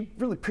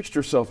really pitched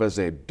herself as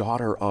a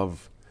daughter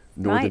of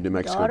Northern New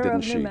Mexico,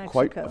 didn't she?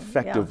 Quite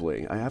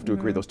effectively. I have to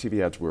agree, those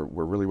TV ads were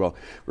really well.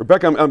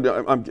 Rebecca,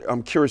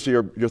 I'm curious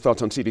to your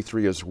thoughts on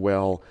CD3 as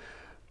well.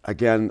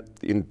 Again,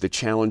 in the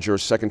Challenger,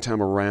 second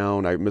time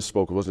around, I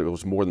misspoke, it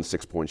was more than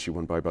 6 points she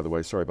won by the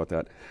way, sorry about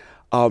that.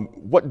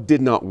 What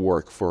did not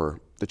work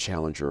for the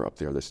Challenger up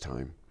there this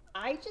time?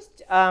 I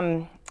just,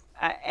 and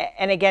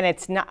again,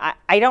 it's not,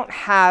 I don't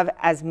have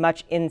as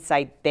much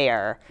insight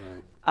there.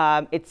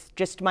 Right. It's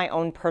just my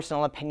own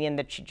personal opinion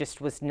that she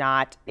just was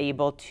not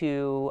able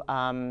to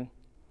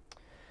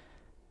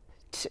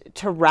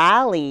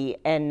rally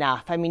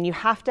enough. I mean, you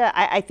have to,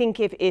 I think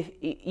if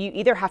you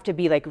either have to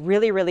be like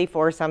really, really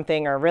for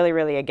something or really,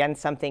 really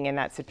against something in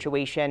that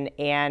situation,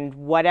 and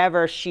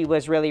whatever she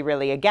was really,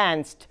 really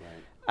against,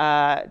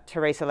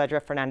 Teresa Leger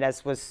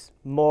Fernandez was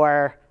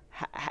more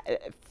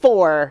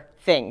for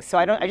things. So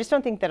I just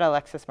don't think that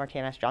Alexis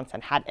Martinez Johnson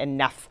had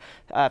enough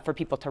for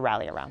people to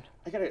rally around.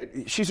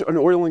 She's an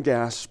oil and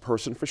gas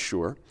person for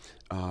sure,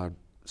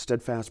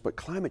 steadfast, but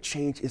climate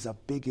change is a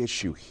big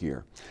issue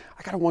here.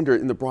 I gotta wonder,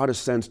 in the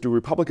broadest sense, do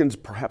Republicans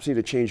perhaps need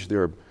to change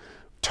their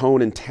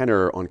tone and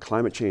tenor on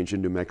climate change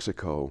in New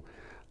Mexico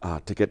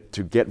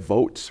to get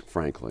votes,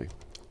 frankly?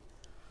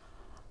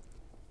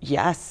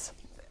 Yes.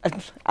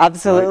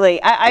 Absolutely.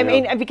 Right? I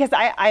mean, because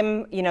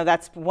I'm,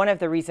 that's one of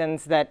the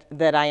reasons that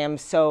I am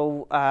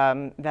so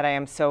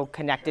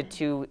connected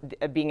to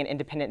being an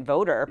independent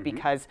voter,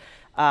 because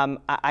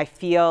I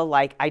feel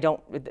like I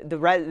don't,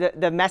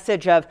 the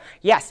message of,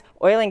 yes,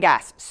 oil and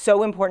gas,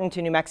 so important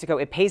to New Mexico.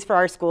 It pays for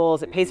our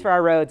schools, it pays for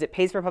our roads, it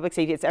pays for public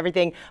safety, it's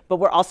everything, but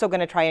we're also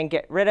going to try and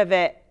get rid of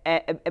it.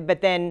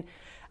 But then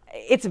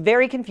it's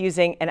very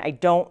confusing, and I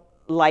don't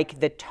like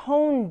the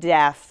tone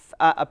deaf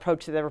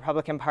approach that the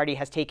Republican Party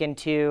has taken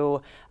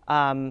to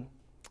climate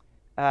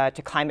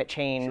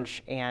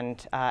change, sure,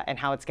 and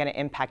how it's going to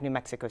impact New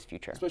Mexico's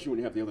future. Especially when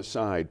you have the other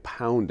side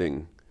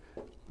pounding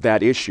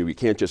that issue. You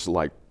can't just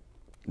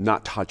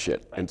not touch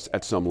it, and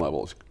at some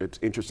levels. It's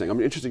interesting.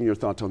 I'm interested in your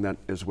thoughts on that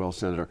as well,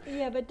 Senator.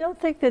 Yeah, but don't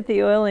think that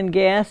the oil and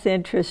gas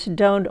interests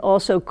don't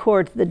also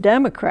court the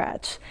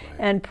Democrats, right,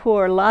 and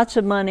pour lots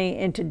of money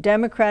into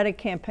Democratic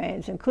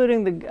campaigns,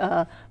 including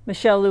the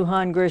Michelle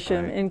Lujan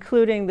Grisham, right,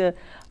 including the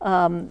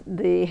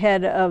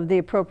head of the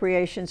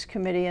Appropriations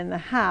Committee in the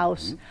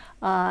House.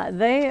 Mm-hmm.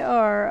 They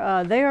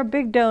are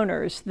big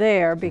donors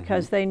there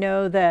because mm-hmm, they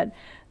know that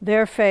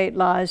their fate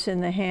lies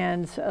in the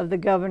hands of the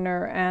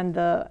governor and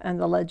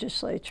the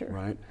legislature.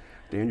 Right.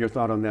 Dan, your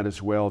thought on that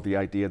as well, the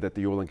idea that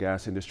the oil and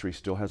gas industry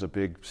still has a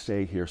big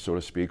say here, so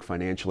to speak,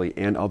 financially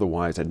and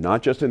otherwise, and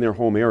not just in their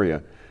home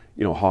area,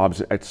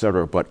 Hobbs, et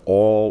cetera, but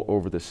all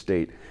over the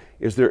state.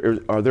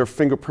 Are there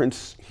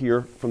fingerprints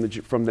here from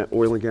the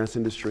oil and gas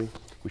industry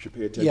we should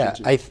pay attention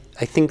to? Yeah,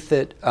 I think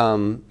that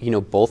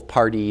both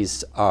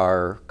parties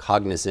are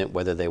cognizant,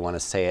 whether they want to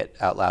say it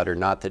out loud or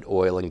not, that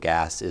oil and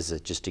gas is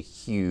just a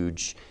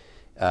huge,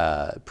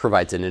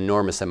 provides an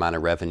enormous amount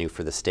of revenue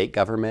for the state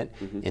government,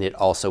 mm-hmm, and it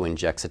also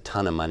injects a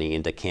ton of money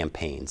into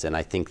campaigns. And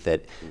I think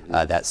that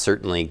mm-hmm, that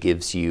certainly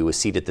gives you a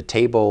seat at the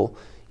table,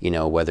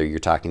 whether you're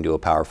talking to a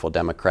powerful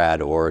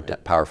Democrat or a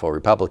powerful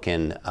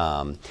Republican,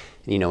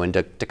 and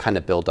to kind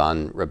of build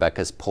on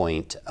Rebecca's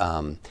point,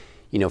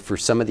 for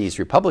some of these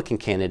Republican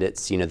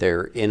candidates,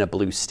 they're in a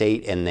blue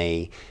state, and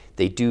they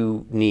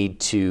do need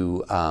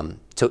to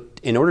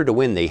in order to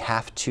win, they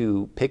have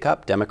to pick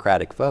up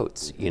Democratic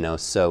votes.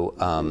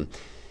 So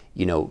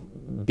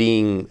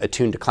being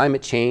attuned to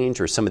climate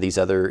change or some of these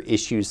other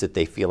issues that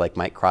they feel like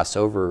might cross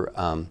over.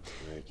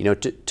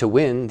 To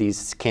win,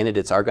 these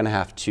candidates are going to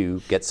have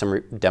to get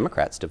some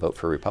Democrats to vote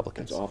for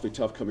Republicans. It's awfully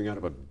tough coming out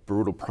of a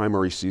brutal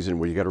primary season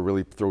where you got to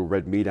really throw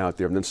red meat out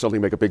there and then suddenly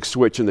make a big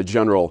switch in the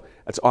general.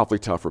 That's awfully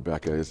tough,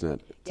 Rebecca, isn't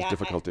it? It's a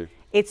difficulty.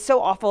 It's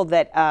so awful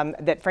that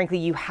that frankly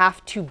you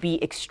have to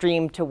be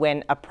extreme to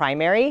win a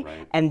primary,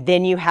 right, and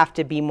then you have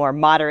to be more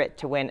moderate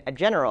to win a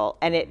general,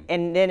 and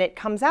then it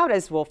comes out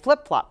as, well,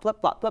 flip flop,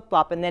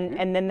 and then mm-hmm,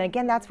 and then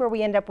again that's where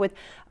we end up with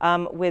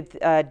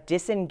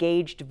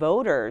disengaged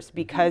voters,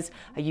 because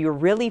mm-hmm, you're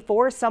really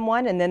for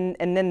someone and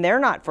then they're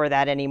not for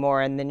that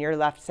anymore, and then you're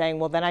left saying,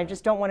 well, then I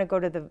just don't want to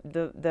go to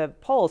the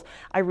polls.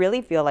 I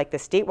really feel like the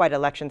statewide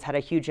elections had a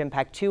huge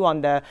impact too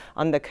on the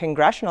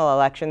congressional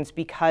elections,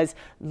 because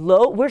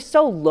we're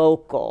so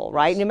local,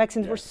 right? New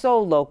Mexicans, we're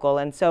so local,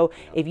 and so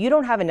if you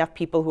don't have enough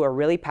people who are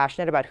really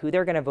passionate about who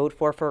they're going to vote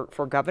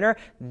for governor,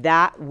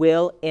 that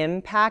will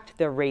impact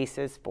the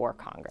races for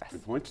Congress.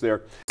 Good points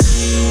there.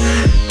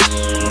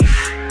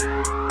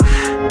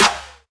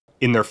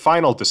 In their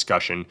final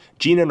discussion,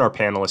 Gina and our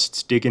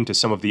panelists dig into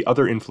some of the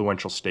other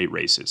influential state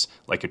races,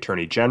 like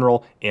Attorney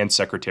General and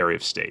Secretary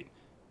of State.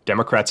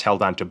 Democrats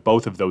held on to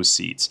both of those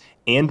seats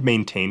and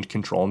maintained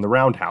control in the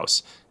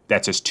Roundhouse.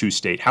 That's as 2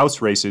 state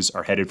House races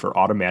are headed for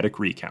automatic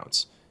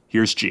recounts.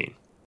 Here's Gene.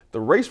 The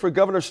race for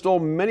governor stole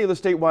many of the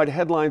statewide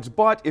headlines,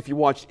 but if you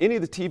watched any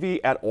of the TV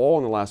at all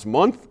in the last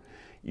month,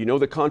 you know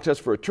the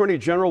contest for Attorney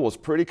General was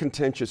pretty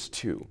contentious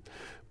too.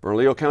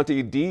 Bernalillo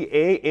County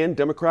DA and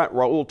Democrat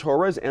Raul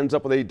Torres ends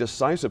up with a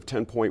decisive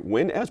 10-point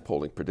win, as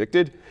polling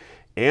predicted.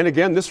 And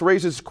again, this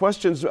raises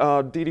questions,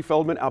 Dede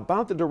Feldman,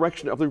 about the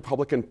direction of the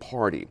Republican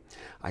Party.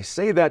 I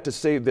say that to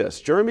say this.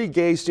 Jeremy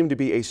Gay seemed to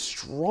be a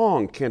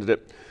strong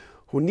candidate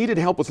who needed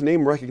help with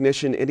name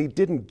recognition, and he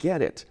didn't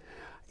get it.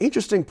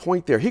 Interesting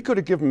point there. He could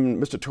have given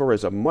Mr.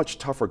 Torres a much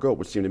tougher go, it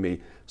would seem to me,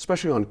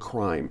 especially on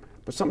crime.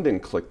 But something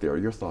didn't click there.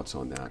 Your thoughts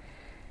on that?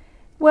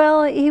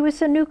 Well, he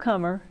was a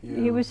newcomer. Yeah.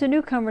 He was a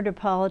newcomer to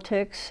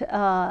politics,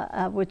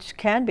 which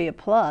can be a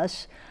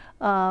plus.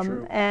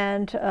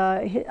 And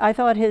I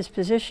thought his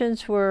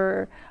positions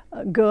were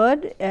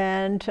good,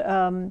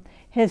 and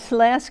his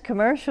last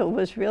commercial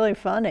was really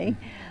funny.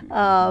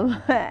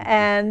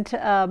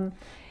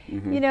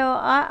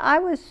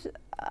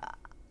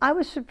 I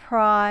was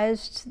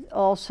surprised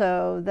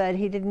also that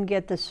he didn't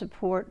get the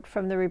support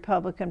from the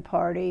Republican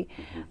Party.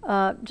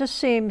 It just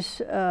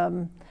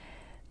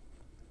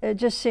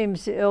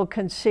seems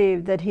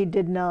ill-conceived that he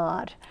did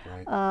not.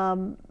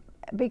 Right.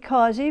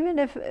 Because even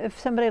if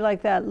somebody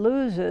like that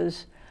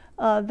loses,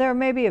 there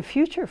may be a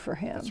future for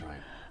him. That's right.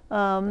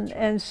 That's right.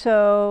 And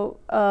so,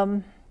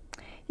 I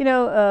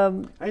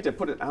hate to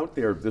put it out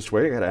there this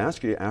way. I got to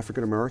ask you,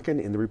 African American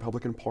in the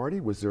Republican Party,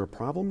 was there a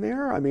problem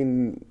there? I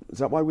mean, is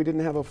that why we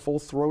didn't have a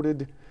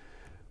full-throated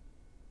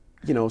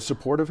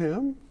support of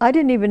him? I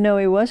didn't even know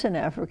he was an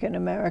African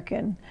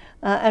American,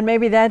 and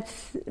maybe that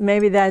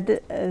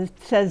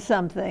says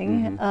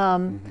something.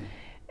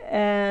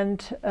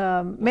 And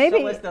maybe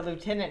so was the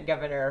lieutenant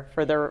governor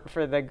for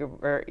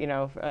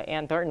the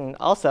Ann Thornton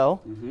also.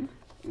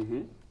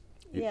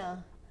 Yeah.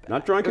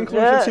 Not drawing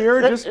conclusions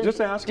here, just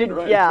asking.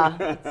 Right.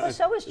 Yeah.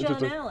 So was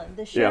John Allen,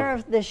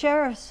 the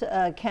sheriff's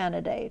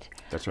candidate.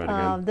 That's right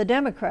again. The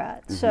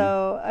Democrat.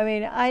 So I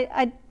mean,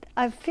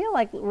 I feel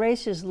like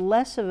race is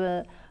less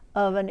of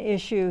an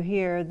issue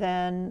here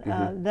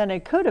than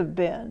it could have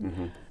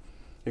been.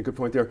 Yeah, good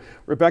point there,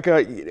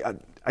 Rebecca.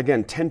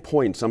 Again, 10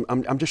 points.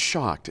 I'm just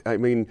shocked. I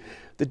mean,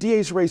 the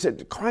DA's race,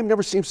 crime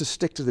never seems to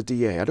stick to the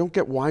DA. I don't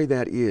get why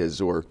that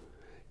is. Or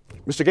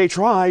Mr. Gay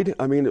tried.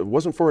 I mean, it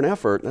wasn't for an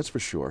effort, that's for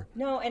sure.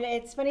 No, and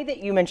it's funny that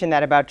you mentioned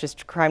that about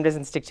just crime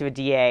doesn't stick to a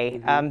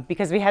DA,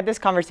 because we had this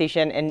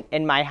conversation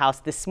in my house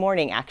this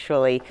morning,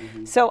 actually.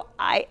 So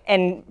I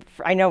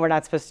know we're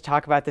not supposed to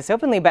talk about this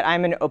openly, but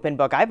I'm an open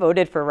book. I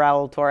voted for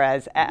Raul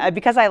Torres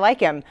because I like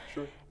him.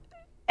 Sure.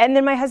 And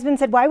then my husband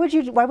said, why would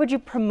you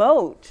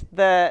promote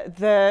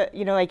the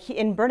like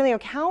in Bernalillo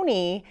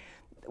County,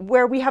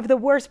 where we have the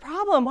worst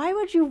problem, why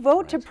would you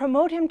vote to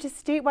promote him to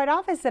statewide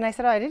office? And I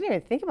said, I didn't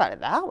even think about it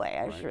that way.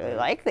 I just really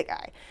like the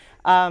guy.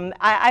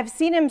 I've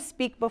seen him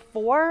speak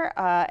before,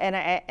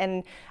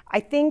 and I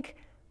think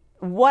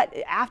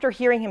after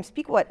hearing him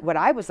speak, what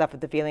I was left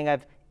with the feeling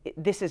of,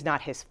 this is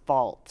not his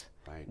fault.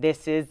 Right.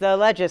 This is the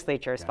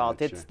legislature's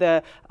fault. It's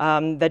the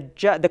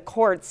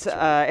courts.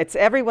 It's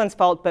everyone's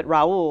fault but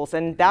Raul's,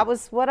 and that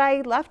was what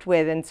I left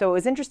with. And so it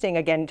was interesting,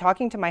 again,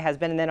 talking to my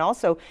husband, and then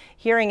also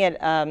hearing it.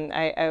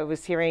 I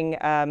was hearing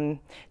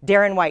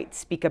Darren White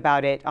speak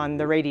about it on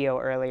the radio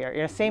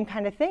earlier. Same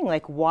kind of thing.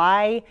 Like,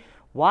 why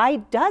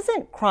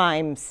doesn't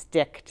crime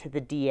stick to the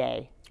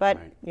DA? But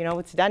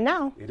it's done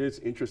now. It is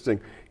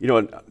interesting.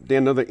 Dan,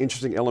 another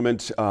interesting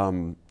element: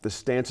 the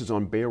stances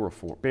on bail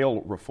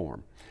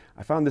reform.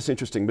 I found this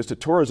interesting. Mr.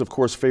 Torres, of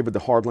course, favored the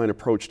hardline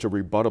approach to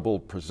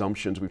rebuttable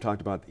presumptions. We've talked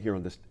about here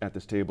at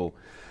this table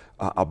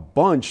a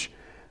bunch,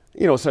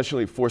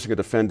 essentially forcing a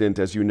defendant,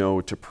 as you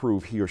know, to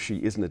prove he or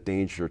she isn't a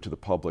danger to the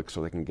public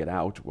so they can get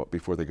out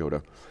before they go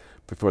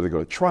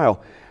to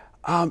trial.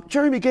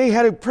 Jeremy Gay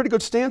had a pretty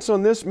good stance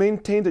on this,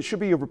 maintained it should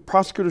be a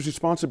prosecutor's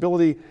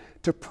responsibility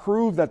to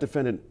prove that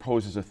defendant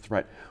poses a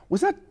threat.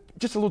 Was that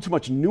just a little too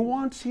much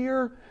nuance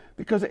here?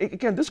 Because,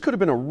 again, this could have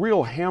been a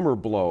real hammer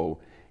blow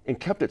and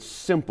kept it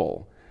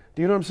simple.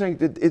 Do you know what I'm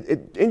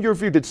saying? In your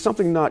view, did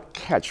something not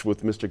catch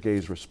with Mr.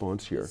 Gay's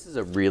response here? This is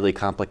a really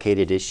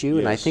complicated issue,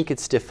 and I think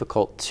it's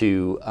difficult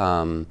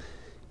to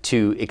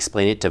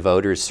explain it to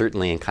voters,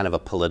 certainly in kind of a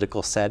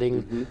political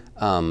setting.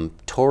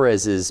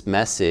 Torres's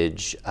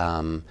message,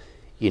 to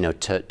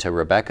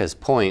Rebecca's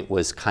point,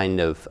 was kind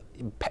of,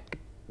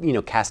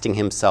 casting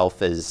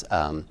himself as,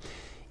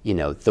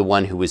 the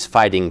one who was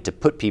fighting to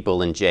put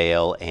people in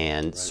jail,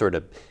 and sort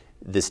of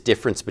this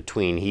difference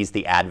between he's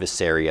the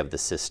adversary of the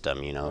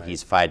system,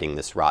 he's fighting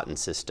this rotten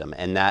system.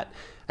 And that,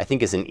 I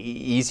think, is an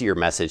easier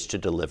message to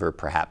deliver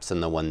perhaps than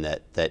the one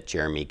that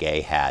Jeremy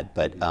Gay had.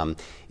 But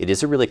it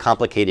is a really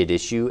complicated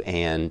issue,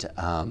 and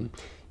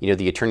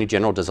the Attorney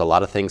General does a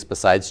lot of things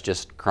besides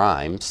just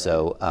crime.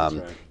 So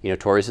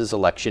Torres's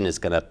election is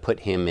going to put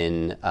him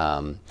in,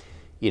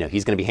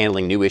 he's going to be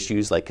handling new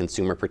issues like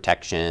consumer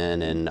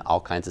protection and all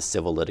kinds of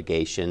civil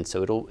litigation.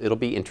 So it'll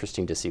be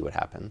interesting to see what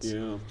happens.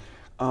 Yeah.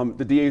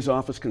 The DA's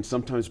office can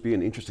sometimes be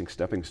an interesting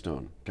stepping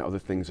stone to other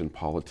things in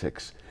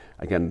politics.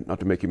 Again, not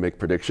to make you make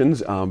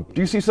predictions. Do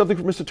you see something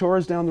from Mr.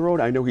 Torres down the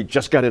road? I know he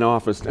just got in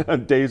office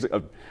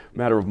a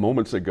matter of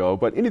moments ago,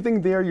 but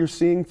anything there you're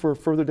seeing for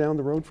further down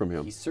the road from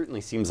him? He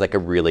certainly seems like a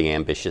really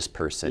ambitious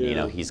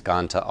person. He's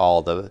gone to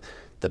all the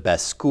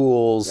best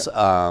schools.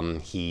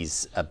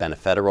 He's been a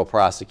federal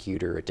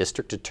prosecutor, a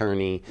district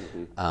attorney.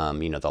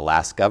 The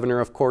last governor,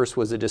 of course,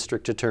 was a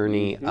district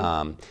attorney.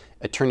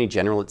 Attorney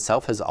General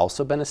itself has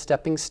also been a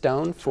stepping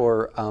stone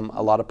for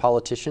a lot of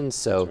politicians.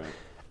 So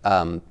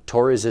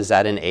Torres is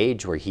at an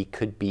age where he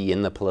could be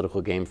in the political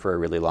game for a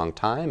really long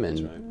time,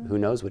 and who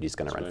knows what he's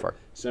going to run for.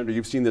 Senator,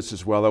 you've seen this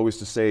as well. I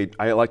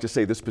like to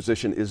say this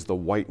position is the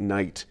white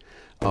knight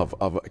of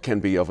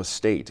a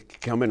state.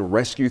 Come and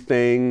rescue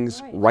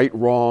things, right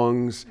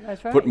wrongs,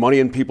 put money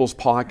in people's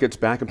pockets,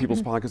 back in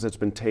people's pockets that's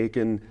been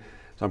taken.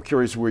 So I'm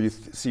curious where you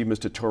see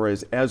Mr.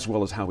 Torres, as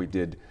well as how he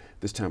did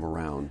this time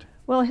around.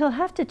 Well, he'll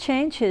have to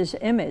change his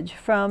image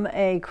from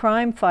a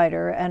crime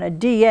fighter and a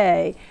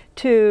DA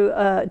to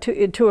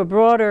a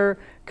broader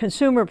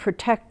consumer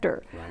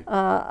protector,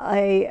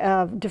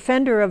 a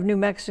defender of New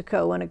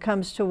Mexico when it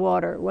comes to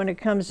water, when it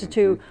comes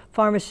to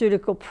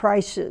pharmaceutical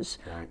prices,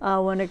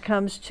 when it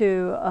comes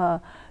to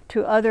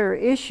other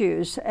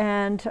issues.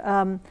 And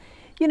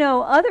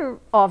other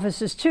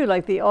offices too,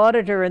 like the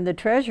auditor and the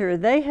treasurer,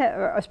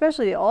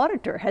 especially the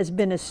auditor, has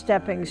been a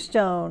stepping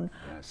stone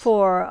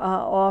for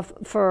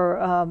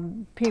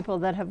people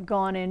that have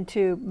gone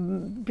into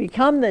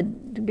become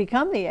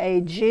the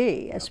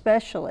AG,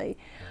 especially.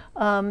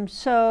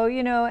 So,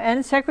 you know,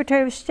 and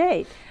Secretary of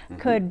State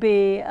could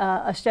be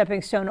a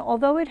stepping stone,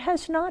 although it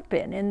has not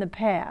been in the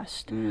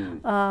past.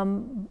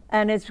 And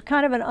it's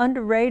kind of an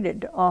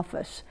underrated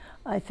office,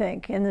 I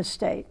think, in the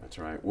state. That's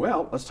right.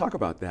 Well, let's talk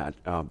about that.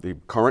 The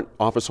current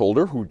office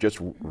holder who just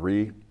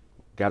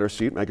got her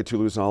seat, Maggie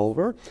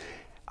Toulouse-Oliver.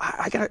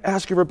 I got to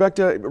ask you,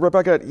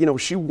 Rebecca, you know,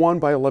 she won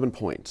by 11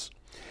 points.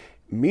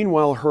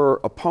 Meanwhile, her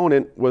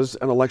opponent was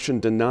an election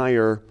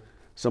denier.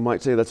 Some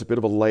might say that's a bit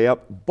of a layup,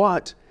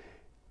 but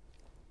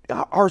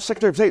our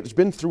Secretary of State has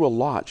been through a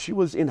lot. She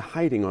was in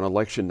hiding on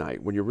election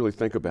night, when you really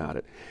think about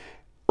it.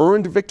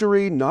 Earned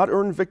victory, not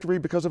earned victory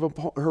because of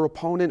her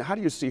opponent. How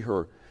do you see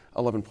her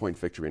 11-point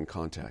victory in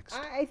context?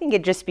 I think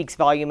it just speaks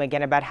volume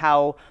again about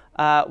how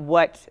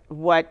what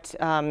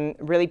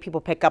really people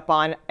pick up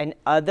on in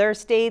other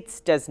states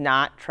does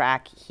not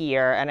track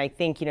here. And I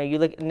think, you know, you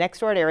look next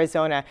door to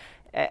Arizona,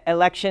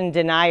 election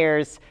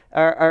deniers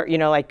are, you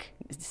know, like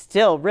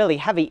still really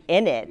heavy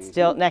in it,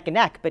 still neck and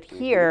neck. But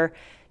here,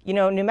 you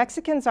know, New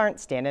Mexicans aren't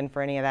standing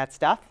for any of that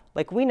stuff.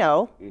 Like, we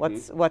know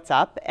what's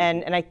up,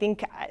 and I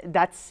think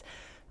that's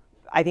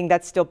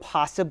still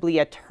possibly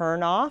a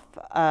turnoff.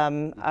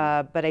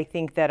 But I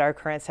think that our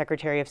current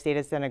Secretary of State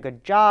has done a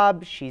good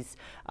job. She's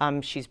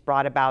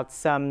brought about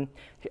some.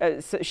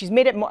 So she's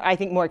made it more, I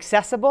think, more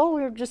accessible.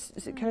 We were just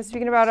kind of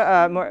speaking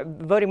about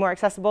voting more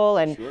accessible,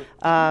 and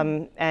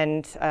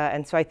and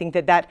so I think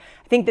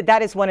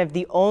that is one of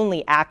the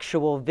only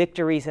actual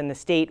victories in the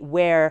state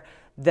where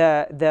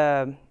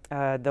the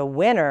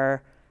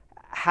winner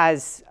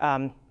has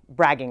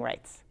bragging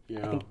rights.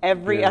 I think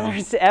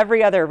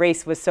every other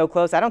race was so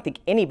close. I don't think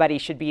anybody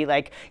should be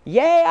like,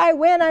 yay, I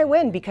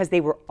win, because they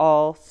were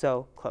all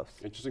so close.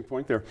 Interesting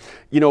point there.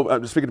 You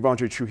know, speaking of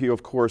Andre Trujillo,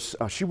 of course,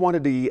 she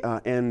wanted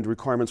to end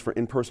requirements for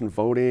in-person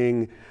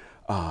voting,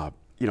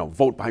 you know,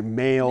 vote by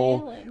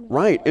mail.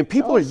 Right, and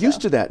people are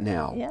used to that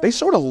now. Yeah. They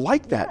sort of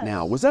like that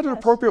now. Was that an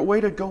appropriate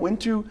way to go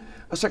into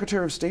a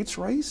Secretary of State's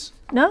race?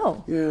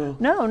 No,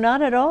 no,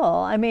 not at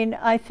all. I mean,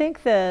 I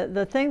think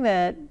the thing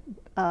that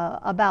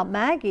about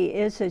Maggie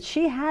is that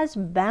she has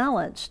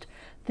balanced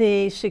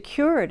the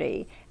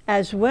security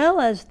as well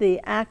as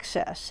the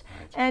access.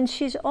 And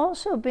she's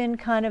also been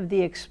kind of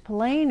the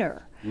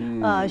explainer.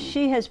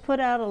 She has put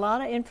out a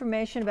lot of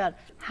information about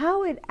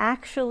how it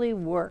actually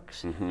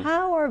works,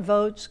 how are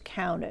votes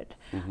counted,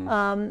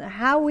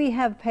 how we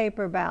have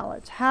paper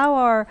ballots, how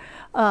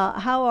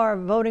our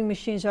voting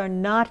machines are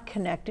not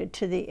connected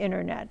to the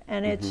internet.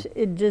 And it's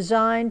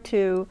designed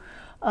to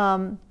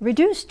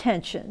reduce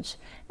tensions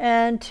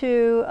and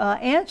to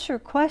answer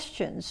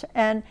questions.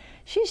 And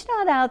she's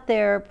not out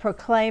there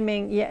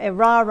proclaiming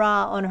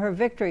rah-rah on her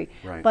victory.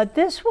 Right. But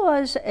this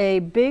was a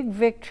big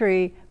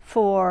victory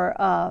for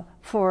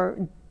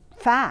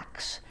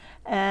facts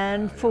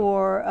and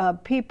for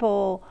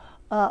people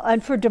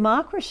and for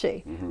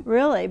democracy,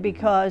 really,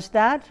 because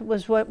that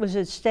was what was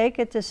at stake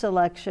at this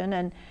election.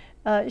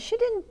 And she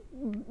didn't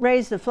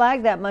raise the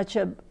flag that much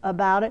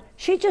about it.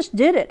 She just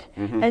did it,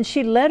 and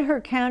she led her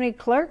county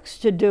clerks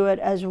to do it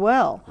as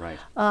well. Right.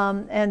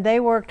 And they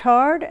worked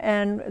hard,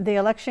 and the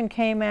election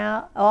came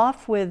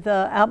off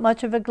without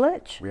much of a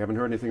glitch. We haven't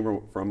heard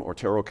anything from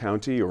Otero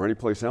County or any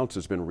place else.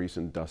 There's been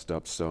recent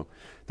dust-ups, so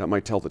that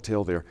might tell the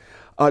tale there.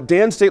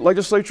 Dan, state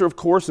legislature, of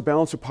course, the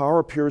balance of power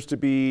appears to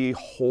be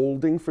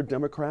holding for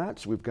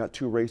Democrats. We've got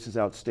 2 races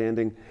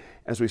outstanding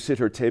as we sit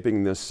here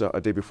taping this a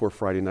day before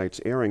Friday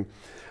night's airing.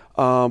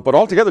 But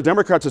altogether,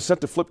 Democrats are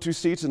set to flip 2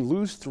 seats and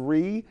lose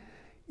 3,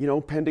 you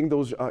know, pending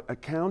those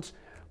accounts.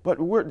 But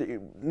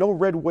no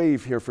red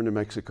wave here for New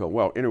Mexico.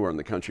 Well, anywhere in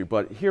the country,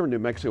 but here in New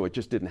Mexico, it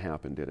just didn't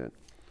happen, did it?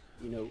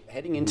 You know,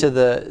 heading into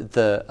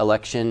the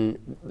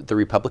election, the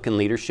Republican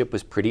leadership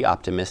was pretty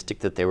optimistic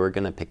that they were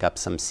going to pick up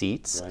some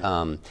seats.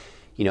 Right.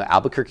 You know,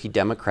 Albuquerque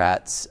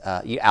Democrats,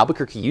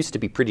 Albuquerque used to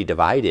be pretty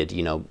divided,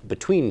 you know,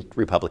 between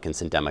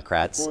Republicans and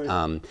Democrats.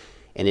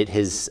 And it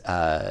has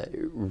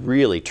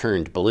really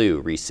turned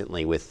blue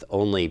recently, with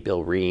only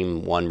Bill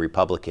Rehm, one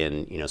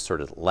Republican, you know,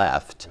 sort of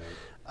left.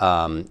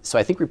 Right. So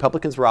I think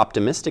Republicans were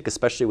optimistic,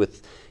 especially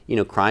with, you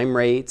know, crime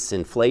rates,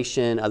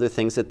 inflation, other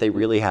things, that they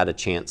really had a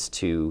chance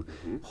to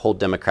hold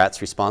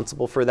Democrats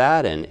responsible for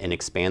that and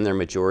expand their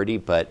majority.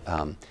 But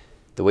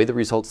the way the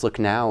results look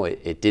now,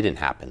 it didn't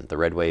happen. The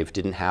red wave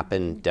didn't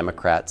happen.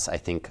 Democrats, I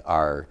think,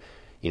 are,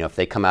 you know, if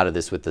they come out of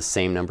this with the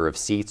same number of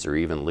seats or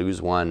even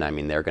lose one, I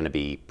mean, they're going to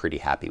be pretty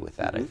happy with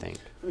that, I think.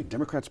 I mean,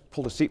 Democrats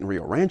pulled a seat in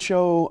Rio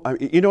Rancho.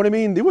 You know what I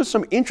mean? There was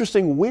some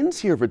interesting wins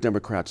here for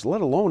Democrats,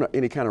 let alone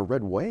any kind of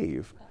red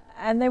wave.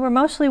 And they were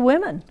mostly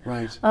women.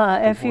 Right.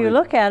 If you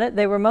look at it,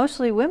 they were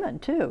mostly women,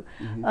 too.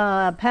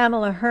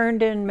 Pamela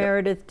Herndon,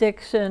 Meredith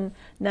Dixon,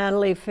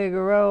 Natalie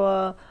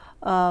Figueroa,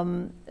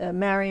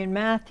 Marion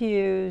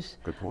Matthews.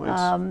 Good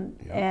points.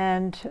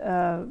 And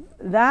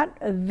that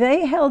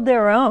they held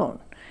their own.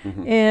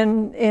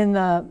 In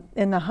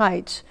the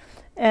Heights,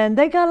 and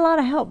they got a lot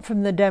of help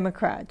from the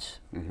Democrats.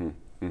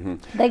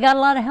 They got a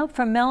lot of help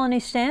from Melanie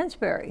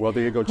Stansbury, well,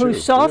 there you go, who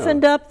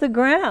softened up the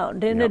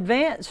ground in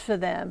advance for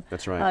them.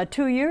 That's right.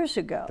 2 years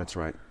ago. That's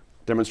right.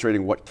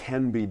 demonstrating what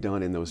can be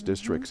done in those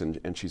districts,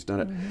 and she's done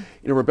it.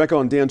 You know, Rebecca,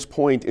 on Dan's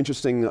point,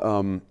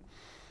 interesting,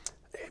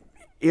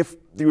 if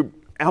the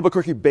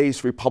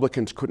Albuquerque-based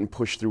Republicans couldn't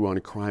push through on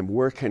crime,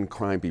 where can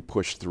crime be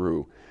pushed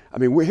through? I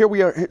mean,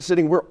 we are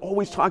sitting, we're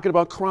always talking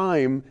about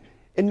crime,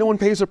 and no one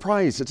pays a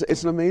price.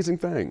 It's an amazing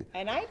thing.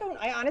 And I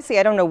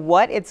honestly don't know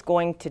what it's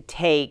going to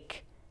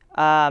take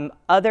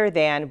other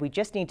than we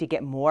just need to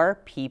get more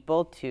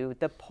people to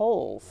the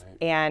polls. Right.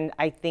 And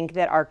I think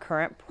that our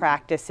current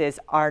practices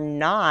are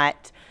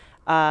not,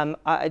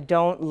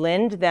 don't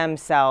lend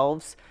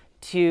themselves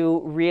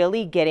to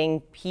really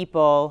getting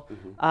people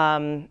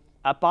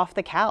up off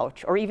the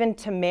couch, or even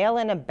to mail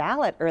in a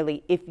ballot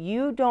early. If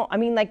you don't, I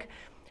mean, like,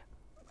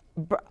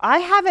 I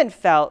haven't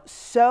felt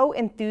so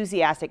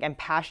enthusiastic and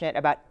passionate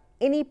about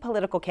any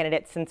political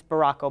candidate since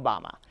Barack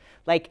Obama.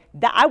 Like,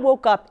 I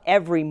woke up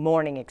every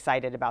morning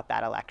excited about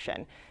that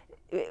election.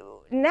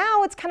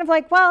 Now it's kind of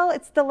like, well,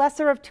 it's the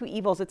lesser of two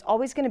evils. It's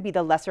always going to be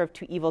the lesser of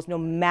two evils, no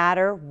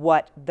matter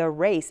what the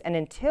race. And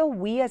until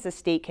we as a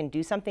state can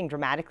do something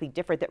dramatically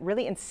different that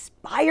really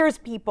inspires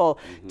people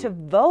to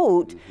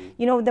vote,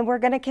 you know, then we're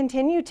going to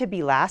continue to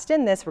be last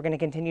in this. We're going to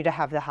continue to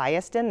have the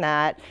highest in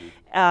that.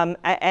 And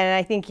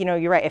I think, you know,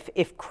 you're right.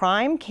 If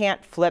crime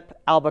can't flip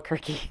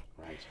Albuquerque,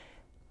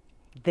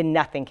 then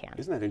nothing can.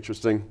 Isn't that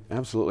interesting?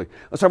 Absolutely.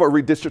 Let's talk about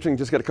redistricting.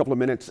 Just got a couple of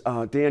minutes.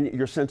 Dan,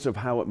 your sense of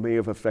how it may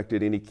have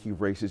affected any key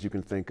races you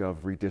can think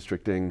of,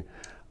 redistricting?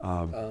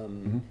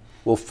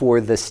 Well,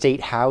 for the state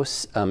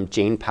house,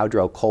 Jane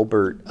Powdrell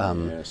Colbert,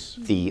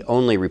 the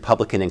only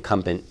Republican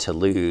incumbent to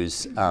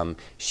lose,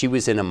 she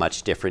was in a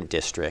much different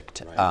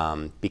district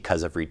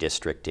because of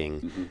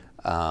redistricting.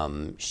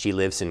 She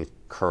lives in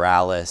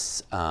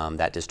Corrales.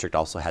 That district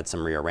also had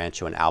some Rio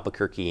Rancho and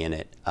Albuquerque in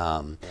it.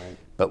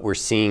 But we're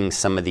seeing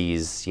some of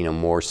these, you know,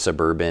 more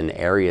suburban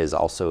areas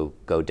also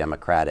go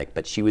Democratic.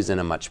 But she was in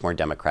a much more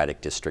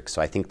Democratic district,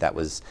 so I think that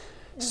was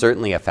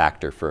certainly a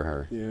factor for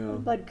her. Yeah.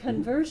 But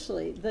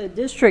conversely, the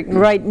district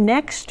right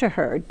next to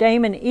her,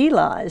 Damon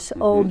Eli's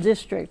old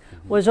district,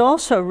 was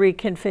also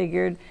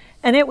reconfigured,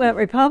 and it went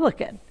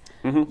Republican.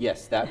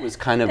 Yes, that was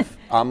kind of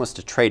almost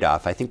a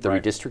trade-off. I think the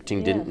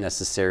redistricting didn't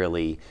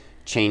necessarily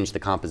change the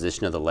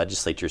composition of the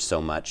legislature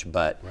so much,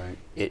 but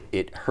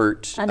it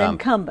hurt an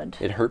incumbent.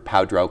 It hurt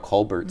Powdrell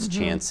Colbert's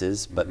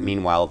chances, but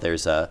meanwhile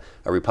there's a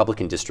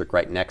Republican district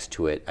right next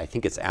to it. I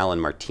think it's Alan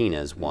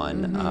Martinez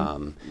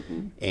won,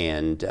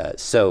 and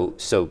so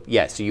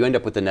you end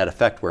up with a net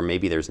effect where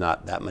maybe there's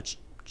not that much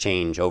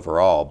change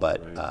overall,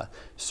 but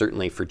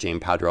certainly for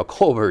Jane Powdrell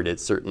Colbert, it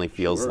certainly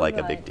feels like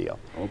a big deal.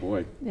 Oh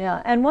boy.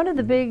 Yeah, and one of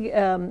the big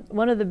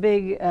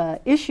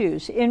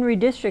issues in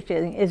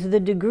redistricting is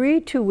the degree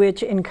to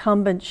which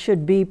incumbents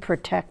should be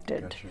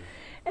protected. Gotcha.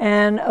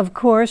 And of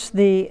course,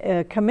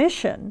 the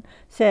commission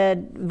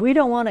said we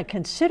don't want to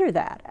consider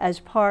that as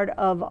part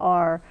of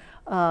our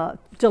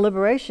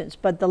deliberations,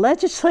 but the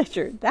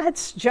legislature,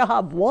 that's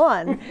job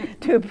one,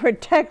 to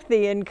protect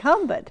the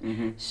incumbent.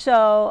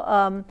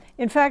 So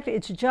in fact,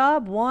 it's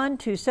job one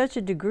to such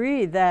a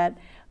degree that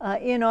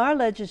in our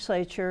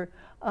legislature,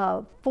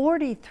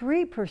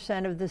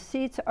 43% of the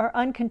seats are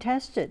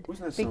uncontested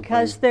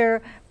because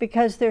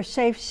they're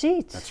safe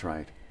seats. That's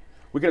right.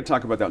 We got to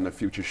talk about that in a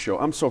future show.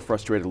 I'm so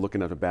frustrated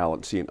looking at a ballot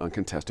and seeing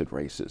uncontested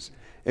races.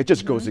 It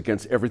just goes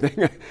against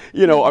everything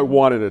I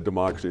want in a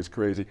democracy. It's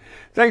crazy.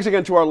 Thanks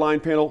again to our line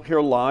panel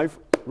here live.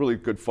 Really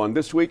good fun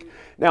this week.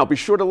 Now, be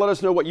sure to let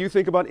us know what you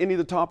think about any of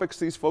the topics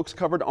these folks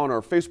covered on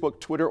our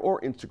Facebook, Twitter,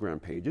 or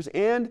Instagram pages,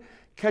 and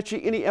catch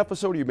any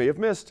episode you may have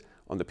missed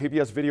on the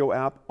PBS Video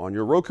app, on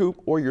your Roku,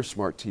 or your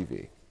smart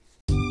TV.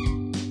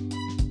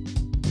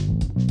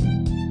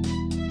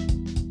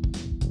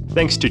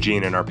 Thanks to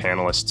Gene and our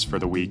panelists for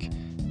the week.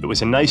 It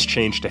was a nice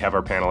change to have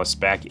our panelists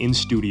back in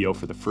studio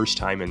for the first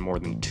time in more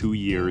than 2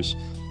 years.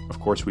 Of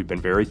course, we've been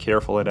very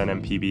careful at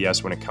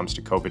NMPBS when it comes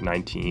to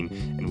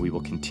COVID-19, and we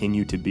will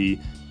continue to be.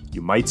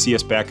 You might see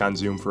us back on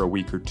Zoom for a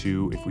week or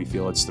two if we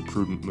feel it's the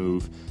prudent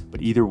move,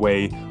 but either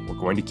way, we're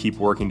going to keep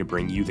working to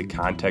bring you the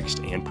context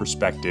and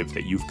perspective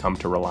that you've come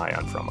to rely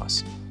on from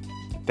us.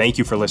 Thank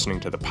you for listening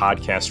to the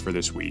podcast for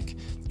this week.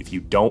 If you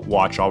don't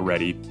watch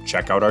already,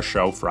 check out our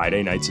show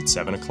Friday nights at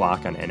 7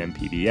 o'clock on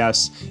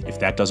NMPBS. If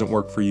that doesn't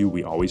work for you,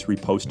 we always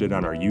repost it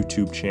on our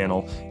YouTube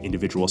channel,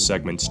 individual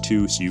segments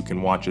too, so you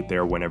can watch it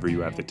there whenever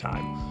you have the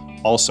time.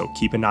 Also,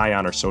 keep an eye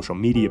on our social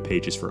media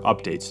pages for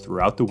updates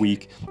throughout the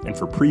week and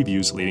for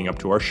previews leading up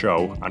to our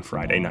show on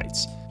Friday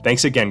nights.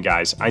 Thanks again,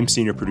 guys. I'm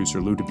senior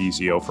producer Lou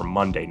DeBizio for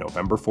Monday,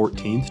 November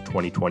 14th,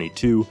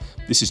 2022.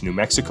 This is New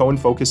Mexico in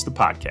Focus, the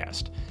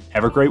podcast.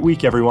 Have a great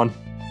week, everyone.